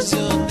praise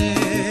your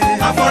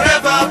name. And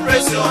forever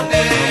praise your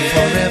name.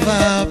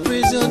 Forever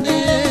praise your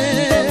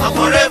name. And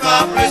forever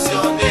praise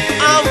your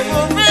name. And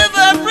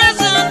forever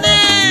praise your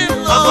name.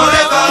 And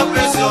forever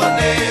praise your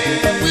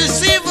name.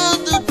 Receive all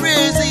the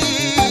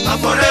praises. And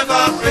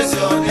forever praise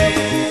your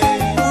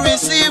name.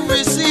 Receive.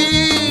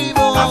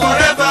 And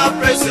forever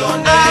praise your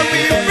name. I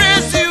will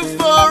praise you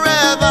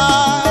forever.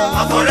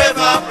 And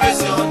forever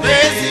praise your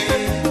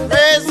name.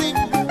 Praise him.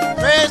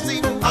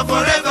 And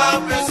forever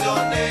praise your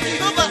name.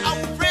 Jehovah, I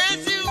will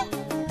praise you.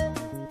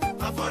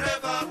 And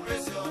forever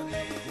praise your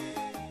name.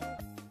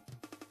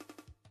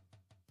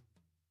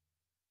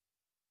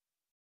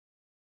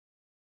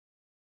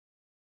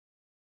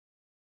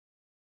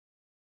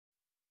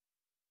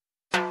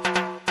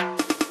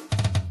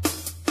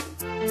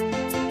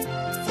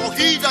 For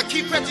he that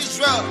keepeth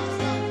Israel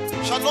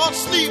shall not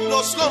sleep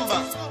nor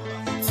slumber.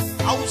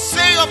 I will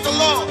say of the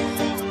Lord,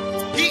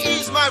 He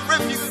is my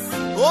refuge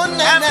Oh, and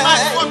my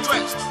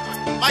fortress,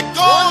 my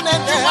God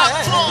in whom I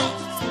trust.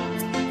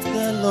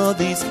 The Lord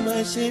is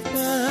my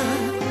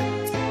shepherd,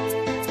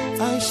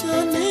 I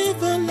shall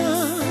never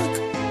lack.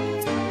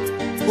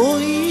 Oh,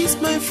 He is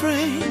my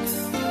friend,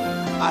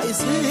 I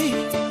say,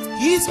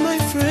 He's my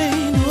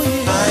friend. Oh,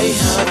 yeah. I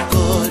have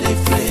got a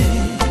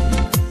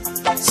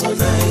friend, so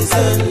nice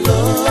and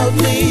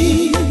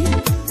lovely.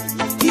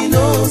 He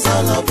knows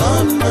all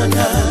about my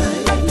life.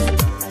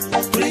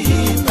 Pray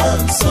Him,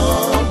 I'm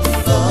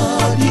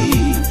somebody.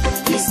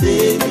 His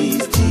name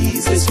is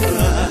Jesus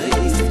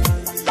Christ.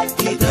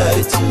 He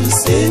died to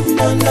save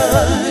my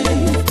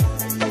life.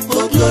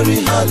 Oh glory,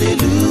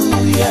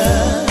 hallelujah.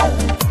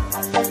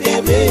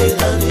 Amen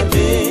and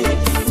amen.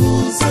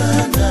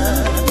 Hosanna.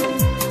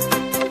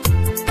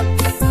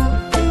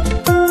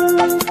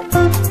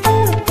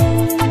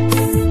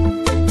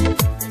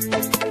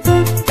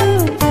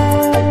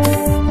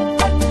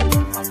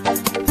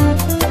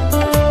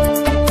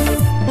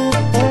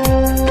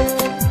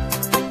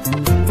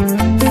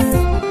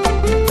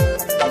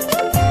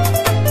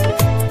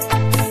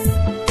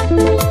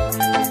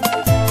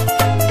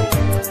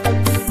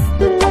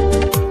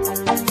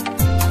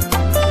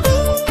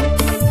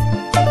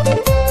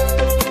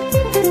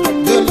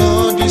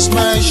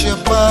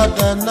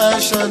 And I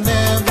shall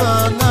never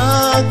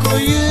lack. Oh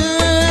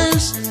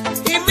yes,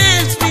 He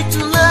makes me to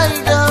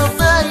lie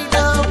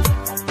down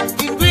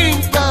in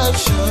green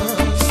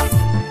pastures.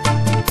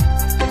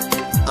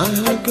 I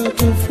have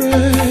got a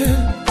friend.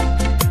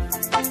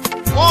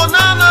 Oh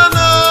na.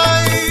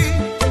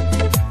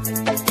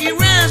 He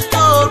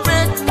restored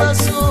my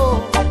soul.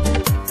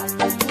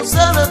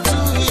 Hosanna to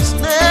His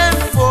name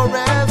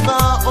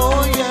forever.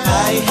 Oh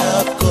yeah, I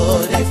have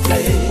got a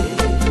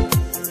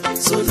friend,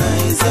 so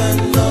nice and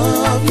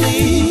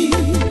lovely.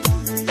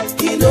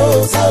 He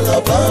knows all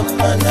about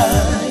my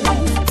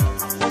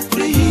life.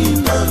 Pray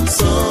Him, I'm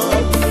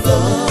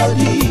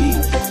somebody.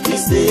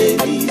 His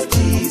name is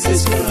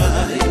Jesus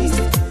Christ.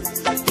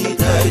 He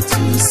died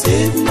to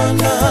save my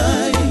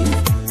life.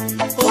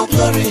 Oh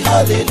glory,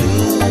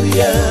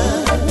 hallelujah.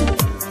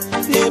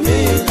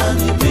 Amen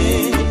and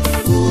amen.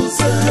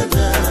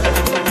 Hosanna.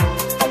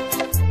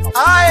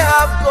 I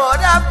have got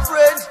a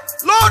friend,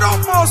 Lord of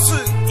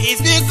mercy. He's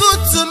been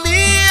good to me.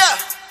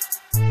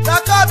 The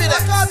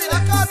cabinet.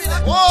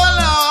 Oh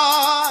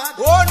Lord.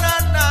 Oh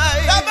Nana.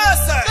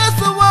 That's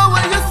the one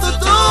we used to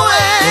do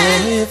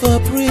it. Forever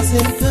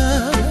praising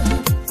God.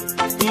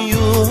 In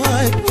you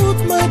I put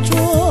my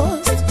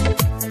trust.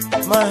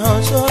 My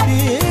heart shall be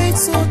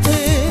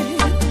exalted.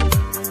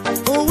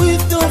 Oh,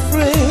 with your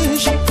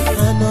fresh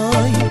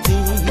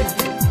anointing.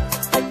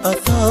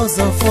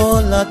 1,000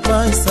 fall at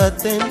my side,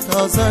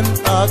 10,000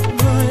 at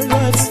my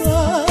right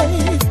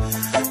side.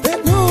 But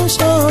no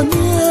shall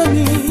near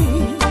me.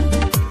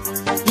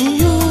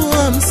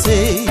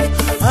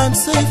 I'm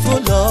safe, oh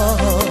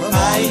Lord. I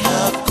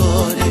have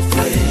got a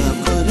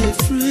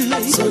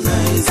friend, so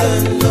nice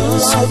and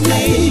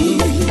lovely.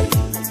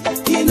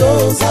 He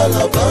knows all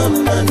about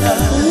my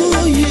life.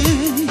 Oh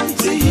yeah,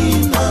 to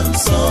Him I'm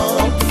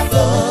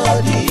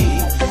somebody.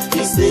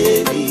 His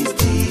name is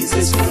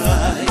Jesus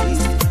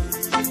Christ.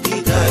 He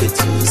died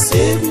to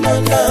save my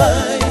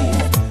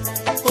life.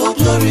 Oh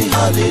glory,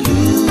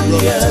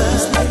 hallelujah.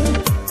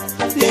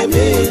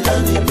 Amen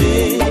and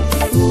amen.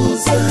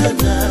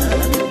 Hosanna.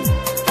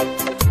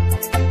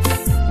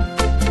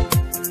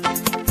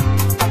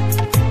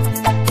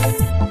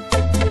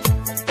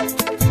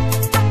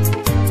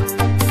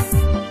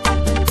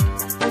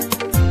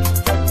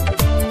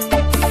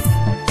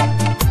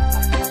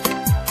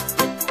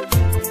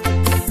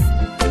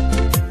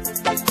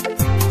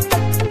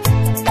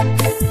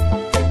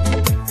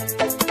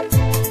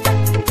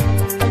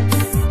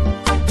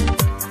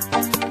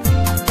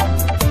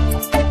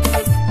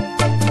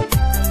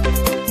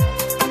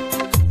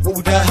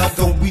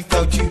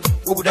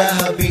 would I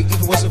have been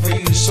if it wasn't for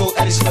you? So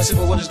Alice, my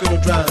silver water's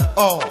gonna drown.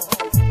 Oh,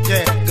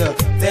 yeah, girl.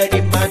 That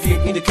in my dream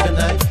in the kind of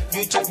night,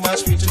 you took my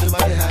spirit to the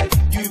mighty height.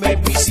 You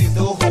made me see the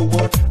whole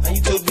world, and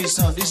you told me,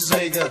 son, this is how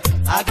you go.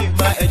 I give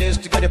my edges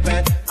to get a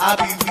pan. I'll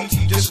be with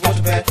you, just want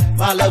to pan.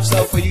 My love's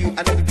love for you,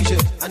 and the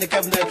bishop, and the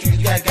cabinet, you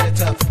gotta get it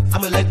tough.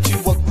 I'ma let you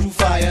walk through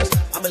fires,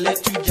 I'ma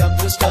let you jump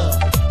the storm.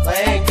 But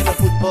I ain't gonna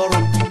put more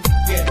on you,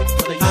 yeah.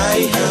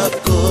 I have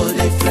got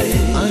a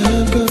friend. I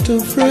have got a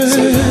friend.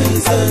 So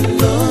nice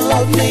and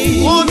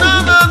lovely. Oh, na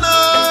na na.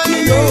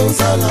 He knows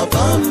all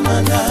about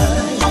my life.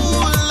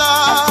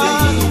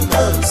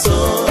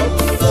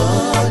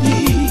 Somebody,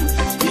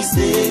 his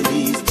name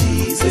is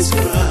Jesus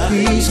Christ.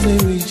 His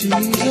name is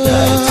Jesus. He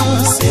died to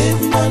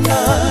save my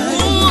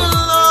life.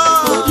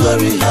 Oh,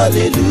 glory,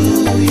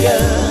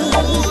 hallelujah.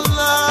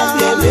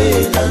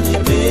 Amen and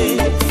amen.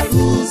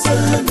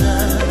 Hosanna.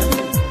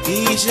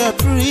 He's a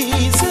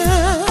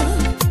prison,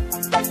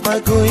 my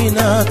going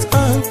out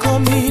and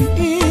coming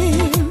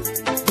in.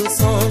 The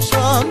sun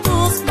shall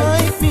not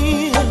smite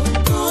me,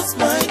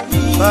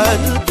 by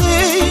the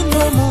day,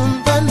 no moon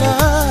by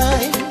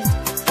night.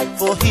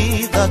 For he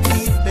that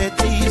keepeth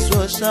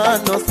Israel shall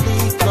not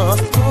sleep nor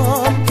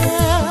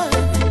slumber.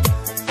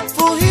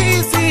 For he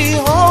is the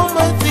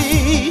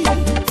Almighty,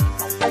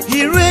 he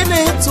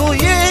reigneth, oh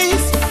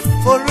yes,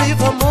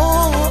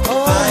 forevermore.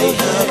 I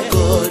have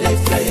got a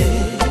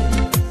friend,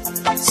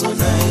 so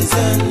nice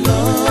and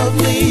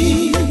lovely.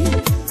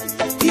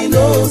 He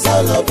knows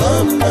all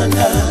about my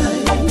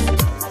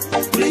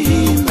life. Bring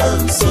him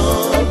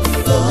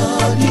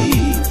somebody.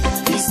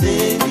 His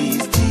name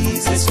is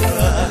Jesus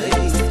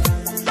Christ.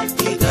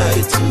 He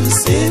died to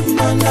save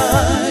my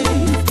life.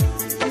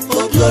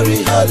 Oh, glory,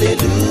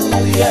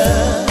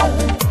 hallelujah.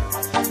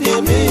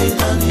 Amen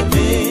and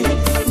amen.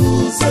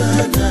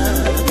 Hosanna.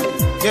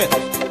 Yeah,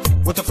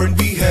 what a friend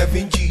we have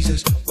in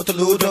Jesus. What a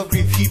load of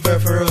grief he bear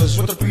for us.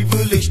 What a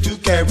privilege to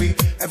carry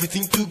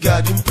everything to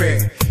God in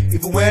prayer.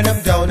 Even when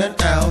I'm down and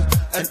out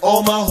and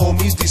all my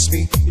homies diss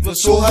me, it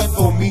was so hard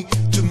for me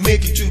to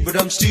make it through, but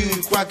I'm still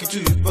cracking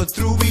through. But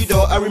through it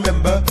all, I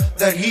remember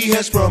that he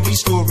has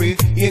promised story.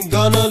 He ain't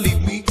gonna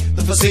leave me,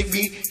 not forsake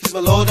me. He's my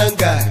Lord and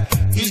God.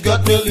 He's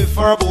got me live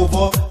far above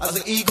all, as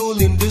an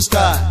eagle in the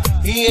sky.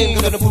 He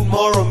ain't gonna put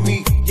more on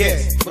me,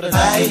 yes. But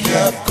I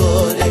have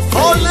got a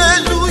friend.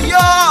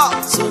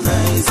 Hallelujah. So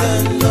nice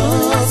and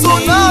lovely. So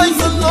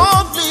nice and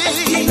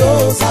lovely. He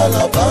knows all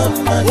about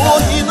my life. Oh,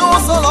 he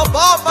knows all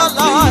about my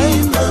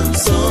life. I'm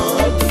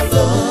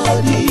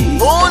somebody.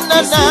 Oh,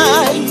 na na.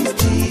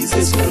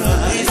 Jesus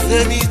Christ. His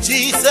name is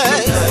Jesus. He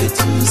died to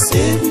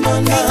save my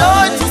life. He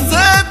died to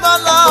save my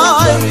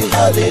life. Glory,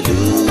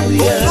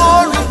 hallelujah. Oh,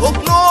 glory, oh,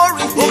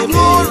 glory, oh,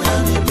 glory.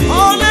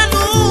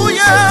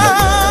 Hallelujah.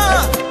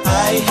 I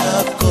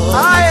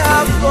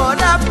have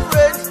got a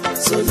friend.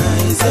 So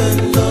nice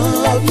and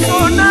lovely.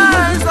 So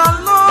nice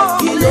and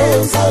lovely. He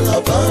knows all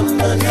about my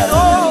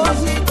life.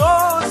 He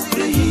knows.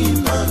 Bring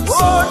him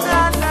Oh,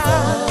 na na.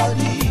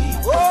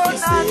 Oh,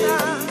 His na name na.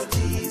 is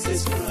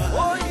Jesus Christ. Oh,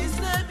 his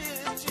name is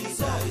He Jesus.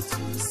 died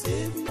to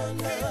save my He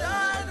life.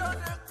 died on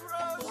the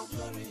cross. Oh,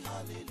 glory,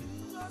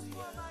 hallelujah. Just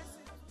for my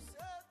sin to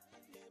save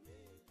me.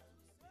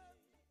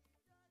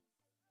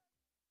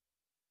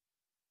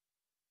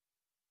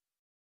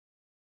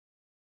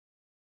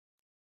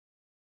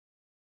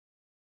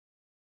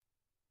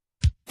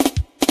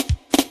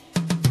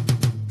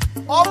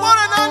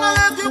 Omere na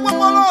anaghị igwe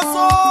mkpọrọ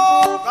ọsọ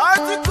ka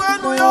anyị tikuo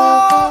enu ya.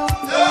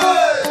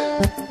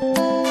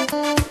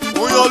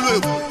 Onye ọlụ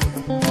egwu.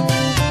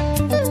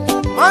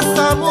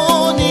 Masta m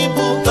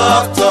n'ibu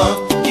Doctor,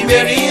 i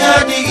mere ihe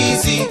adịghị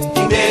izi.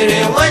 I mere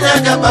nwanyị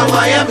agaba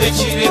nwa ya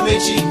mechiri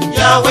emechi.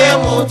 Ya wee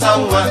mụta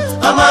nwa.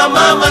 Ama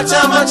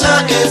macha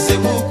eze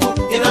m ukwu.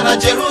 Ị nọ na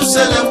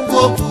Jerusalem kwu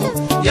okwu.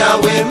 Ya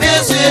wee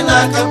mezue na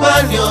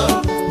Kabanion.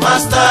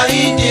 Master,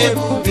 ịdị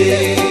ebube.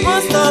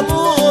 Masta m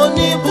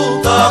n'ibu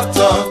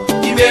Doctor,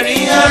 i mere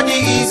ihe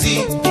adịghị izi.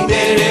 I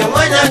mere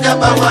nwanyị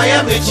agaba nwa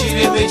ya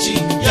mechiri emechi.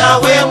 Ya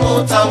wee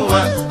mụta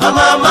nwa.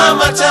 Ama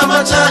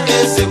macha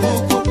eze m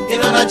ukwu. Ị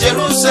nọ na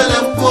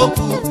Jerusalem kwu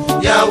okwu.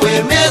 Ya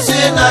wee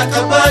mezue na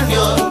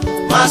Kabanion.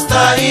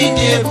 Master,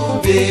 ịdị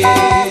ebube.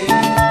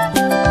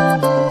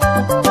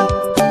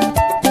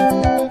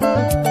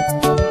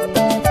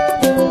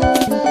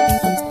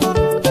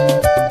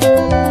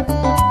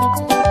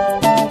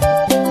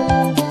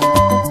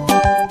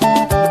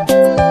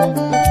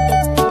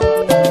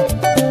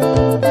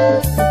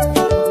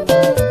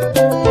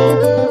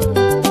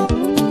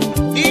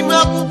 n'ime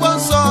akwụkwọ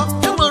nsọ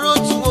enwere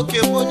otu nwoke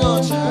bụ onye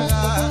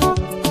ọchịagha.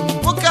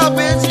 Nwoke a bụ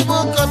ezigbo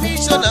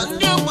kọmishọna,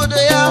 ndị obodo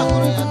ya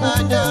hụrụ ya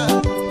n'anya.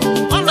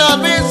 Ọ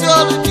na-alụ ezi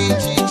ọrụ dị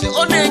iche iche,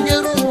 ọ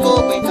na-enyere ụmụ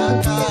ogbenye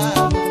aka.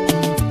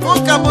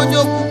 Nwoke a bụ onye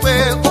okwukwe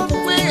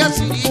ya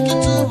siri ike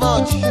too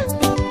much.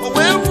 O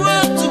wee ruo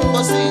otu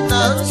mbọsị na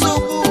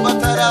nsogbu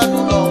batara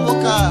n'ụlọ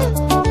nwoke a.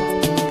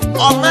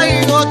 Ọ maghị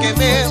ihe ọ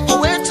ga-eme, o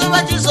wee chọba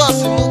Jizọs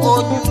bụ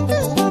onye ukwu,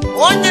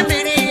 onye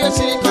mere ihe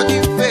siri ka ọ dị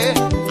mfe.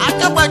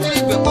 Aka gbajiri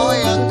igwe kpọọ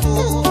ya nkụ.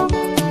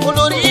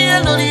 Lụrụ ihe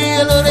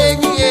lụrụ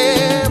enyi ya.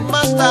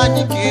 Masta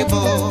anyị ka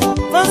ịbụ.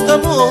 Masta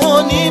Master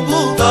mo n'ibu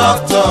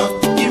Doctor,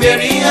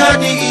 imere ihe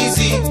adịghị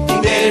izi,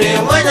 imere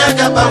nwanyị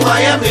agaba nwa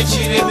ya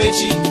mechiri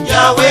emechi,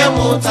 ya wee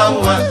mụta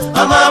nwa.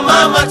 Ama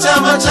macha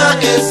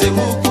eze m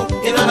ukwu,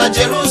 ị nọ na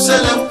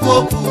Jerusalem kwu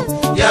okwu,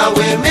 ya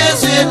wee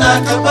mezue na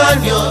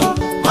Kabanion.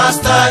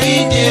 Master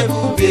ịdị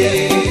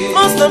ebube.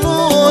 Master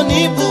mo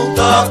n'ibu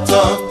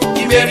Doctor,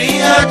 imere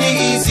ihe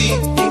adịghị izi,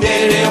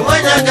 imere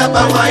nwanyị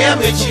agaba nwa ya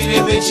mechiri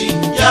emechi,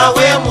 ya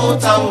wee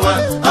mụta nwa.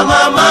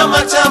 Ama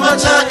macha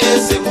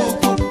eze m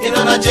ukwu, ị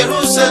nọ na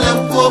Jerusalem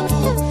kwu okwu,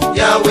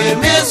 ya wee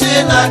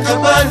mezue na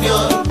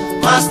Kabanion.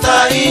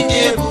 Master ịdị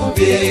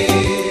ebube.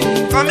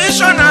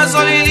 Kọmishọna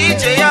zọrịrị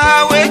ije ya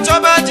wee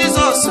chọba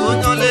Jizọs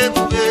onye ọla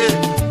ebube.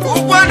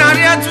 Ụgwọ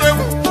narị atụ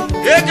egwu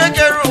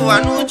ekekere ụwa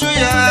n'uju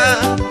ya.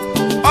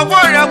 Ọgbọ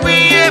ọrịa bụ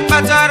ihe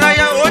kpatara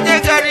ya onye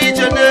gara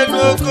ije n'elu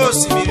oke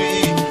osimiri.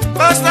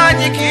 Master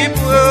anyị ka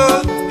ịbụ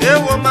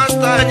ewo,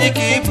 Master anyị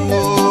ka ịbụ.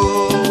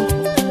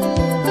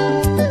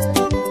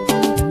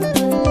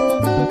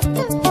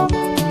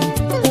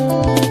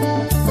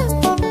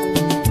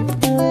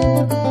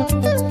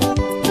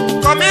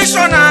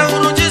 Kọmishọna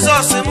hụrụ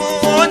Jizọs mụ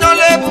onye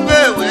ọla ebube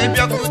wee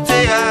bịakwute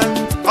ya.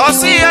 Ọ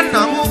sị ya, nna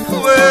m ukwu,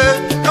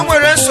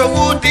 enwere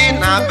nsogbu dị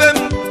na be m.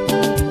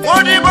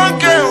 Odibo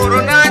nke hụrụ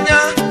n'anya,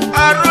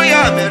 arụ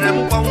ya mere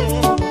mkpọnwụ.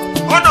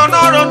 Ọ nọ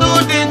n'ọnọdụ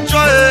dị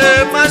njọ,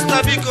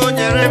 Master biko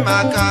nyere m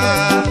aka.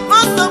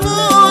 Master mo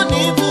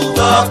n'ibu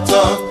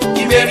Doctor,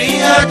 imere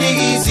ihe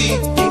adịghị izi,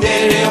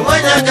 imere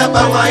nwanyị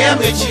agaba nwa ya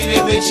mechiri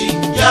emechi,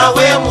 ya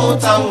wee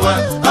mụta nwa.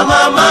 Ama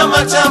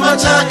macha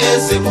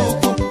eze m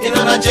ukwu, ị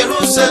nọ na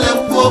Jerusalem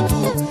kwu okwu,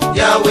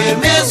 ya wee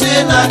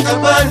mezue na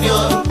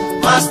Kabanion.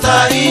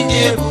 Master ịdị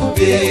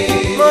ebube.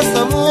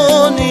 Master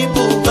mo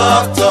n'ibu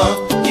Doctor,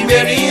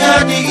 imere ihe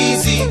adịghị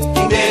izi,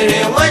 imere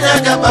nwanyị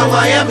agaba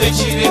nwa ya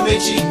mechiri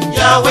emechi,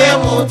 ya wee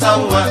mụta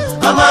nwa.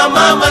 Ama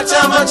macha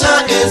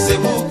eze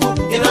m ukwu,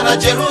 ị nọ na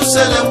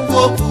Jerusalem kwu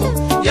okwu,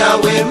 ya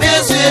wee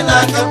mezue na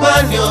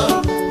Kabanion.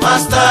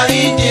 Master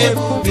ịdị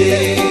ebube.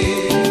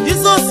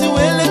 Jizọs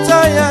wee leta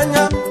ya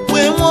anya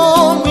wee nwee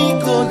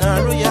ọmịiko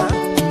n'arụ ya.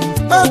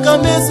 Aga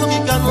m eso gị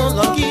gaa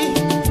n'ụlọ gị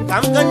ka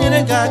m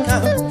ganyere gị aka.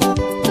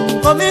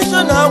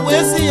 Kọmishọna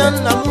wee sị ya,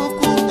 nna m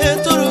ukwu,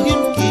 etorughị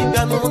m ka ị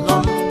bịa n'ụlọ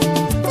m.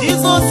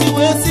 Jizọs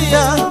wee sị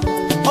ya,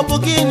 ọ bụ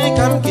gịnị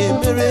ka m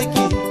ga-emere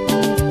gị?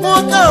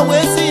 Nwoke a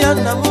wee sị ya,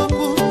 nna m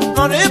ukwu,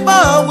 nọrọ ebe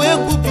a wee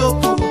kwubi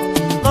okwu,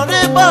 nọrọ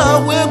ebe a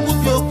wee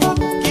kwubi okwu,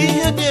 ka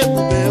ihe dị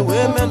ebube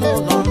wee mee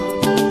n'ụlọ m.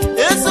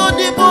 Eze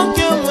odibo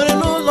nke nwere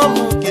n'ụlọ m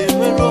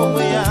ga-enwere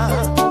onwe ya.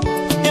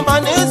 Ịma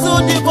na eze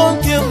odibo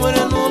nke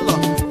nwere n'ụlọ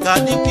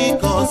ga-adịkwa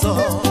ike ọzọ.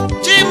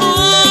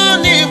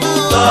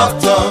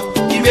 Doctor,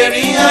 imere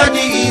ihe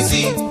adịghị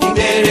izi,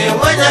 imere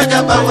nwanyị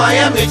agaba nwa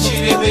ya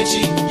mechiri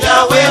emechi, ya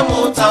wee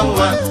mụta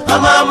nwa.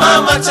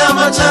 Ama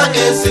macha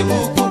eze m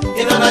ukwu,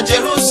 ị nọ na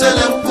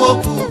Jerusalem kwu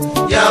okwu,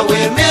 ya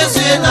wee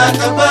mezue na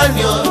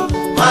Kabanion.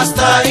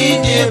 Master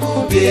ịdị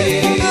ebube.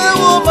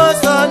 Ewo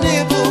Master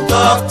n'ibu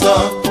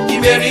Doctor,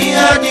 imere ihe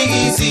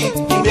adịghị izi,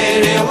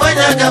 imere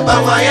nwanyị agaba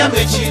nwa ya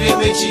mechiri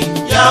emechi,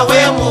 ya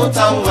wee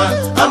mụta nwa.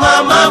 Ama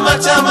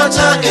macha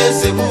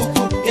eze m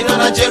ukwu, ị nọ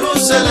na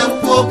Jerusalem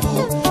kwu okwu,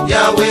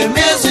 ya wee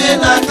mezue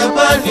na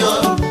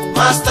Kabanion.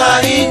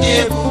 Master ịdị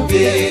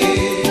ebube.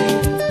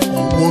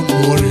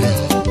 Ọgbọnọrịa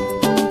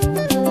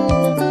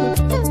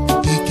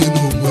ike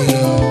n'onwe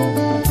ya.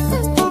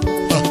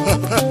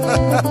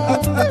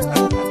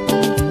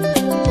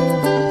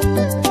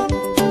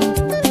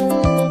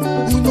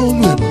 Onye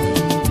ọnụ ebube.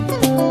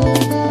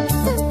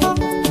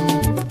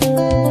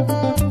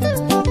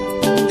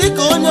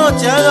 dịka onye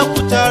ọchịagha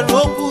kwuchara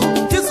okwu,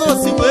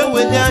 Jizọs wee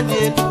welie anya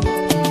elu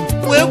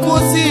wee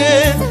kwụsị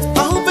ihe.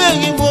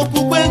 Ahụbeghị m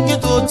okwukwe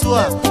nkịta otu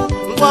a.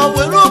 Ngwa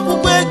were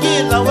okwukwe gị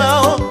lawa,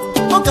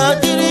 ọ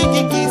ga-adịrị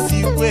gị ka isi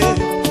kwe.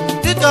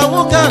 Dịka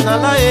nwoke a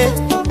na-ala ya,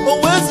 o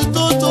wee zute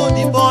otu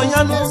odibo ya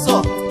n'ụzọ.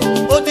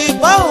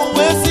 Odibo ahụ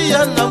wee sị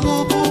ya, nna m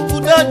ukwu,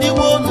 udo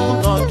adịwo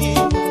n'ụlọ gị.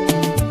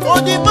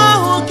 Odibo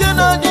ahụ nke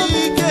na-adịghị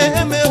ike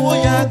emewo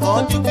ya ka ọ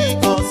dịkwa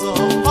ike ọzọ.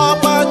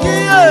 Ọkpa gị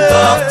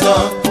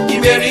Doctor,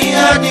 imere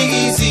ihe adịghị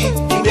izi,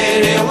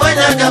 imere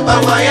nwanyị agaba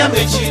nwa ya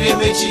mechiri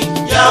emechi,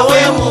 ya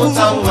wee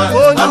mụta nwa.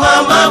 Ama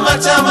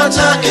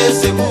macha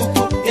eze m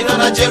ukwu, ị nọ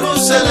na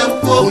Jerusalem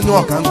kwu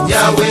okwu,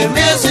 ya wee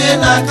mezue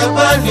na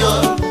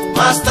Kabanion.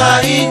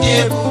 Master ịdị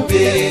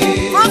ebube.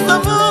 Master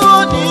mo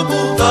n'ibu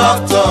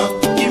Doctor,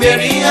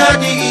 imere ihe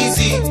adịghị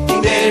izi,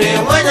 imere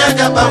nwanyị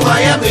agaba nwa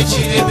ya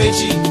mechiri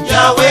emechi,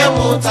 ya wee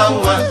mụta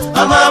nwa.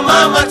 Ama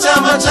macha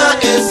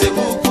eze m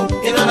ukwu,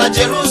 ị nọ na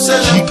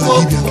Jerusalem kwu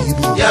okwu,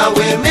 ya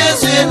wee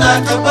mezue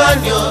na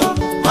Kabanion.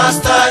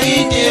 Master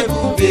ịdị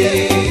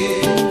ebube.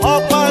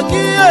 ọkpa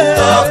gị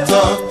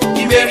Doctor,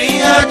 imere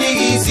ihe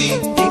adịghị izi,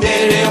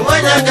 imere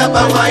nwanyị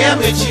agaba nwa ya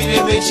mechiri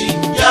emechi,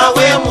 ya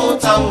wee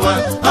mụta nwa.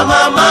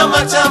 Ama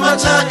macha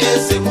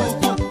eze m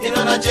ukwu, ị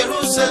nọ na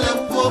Jerusalem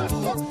kwu okwu,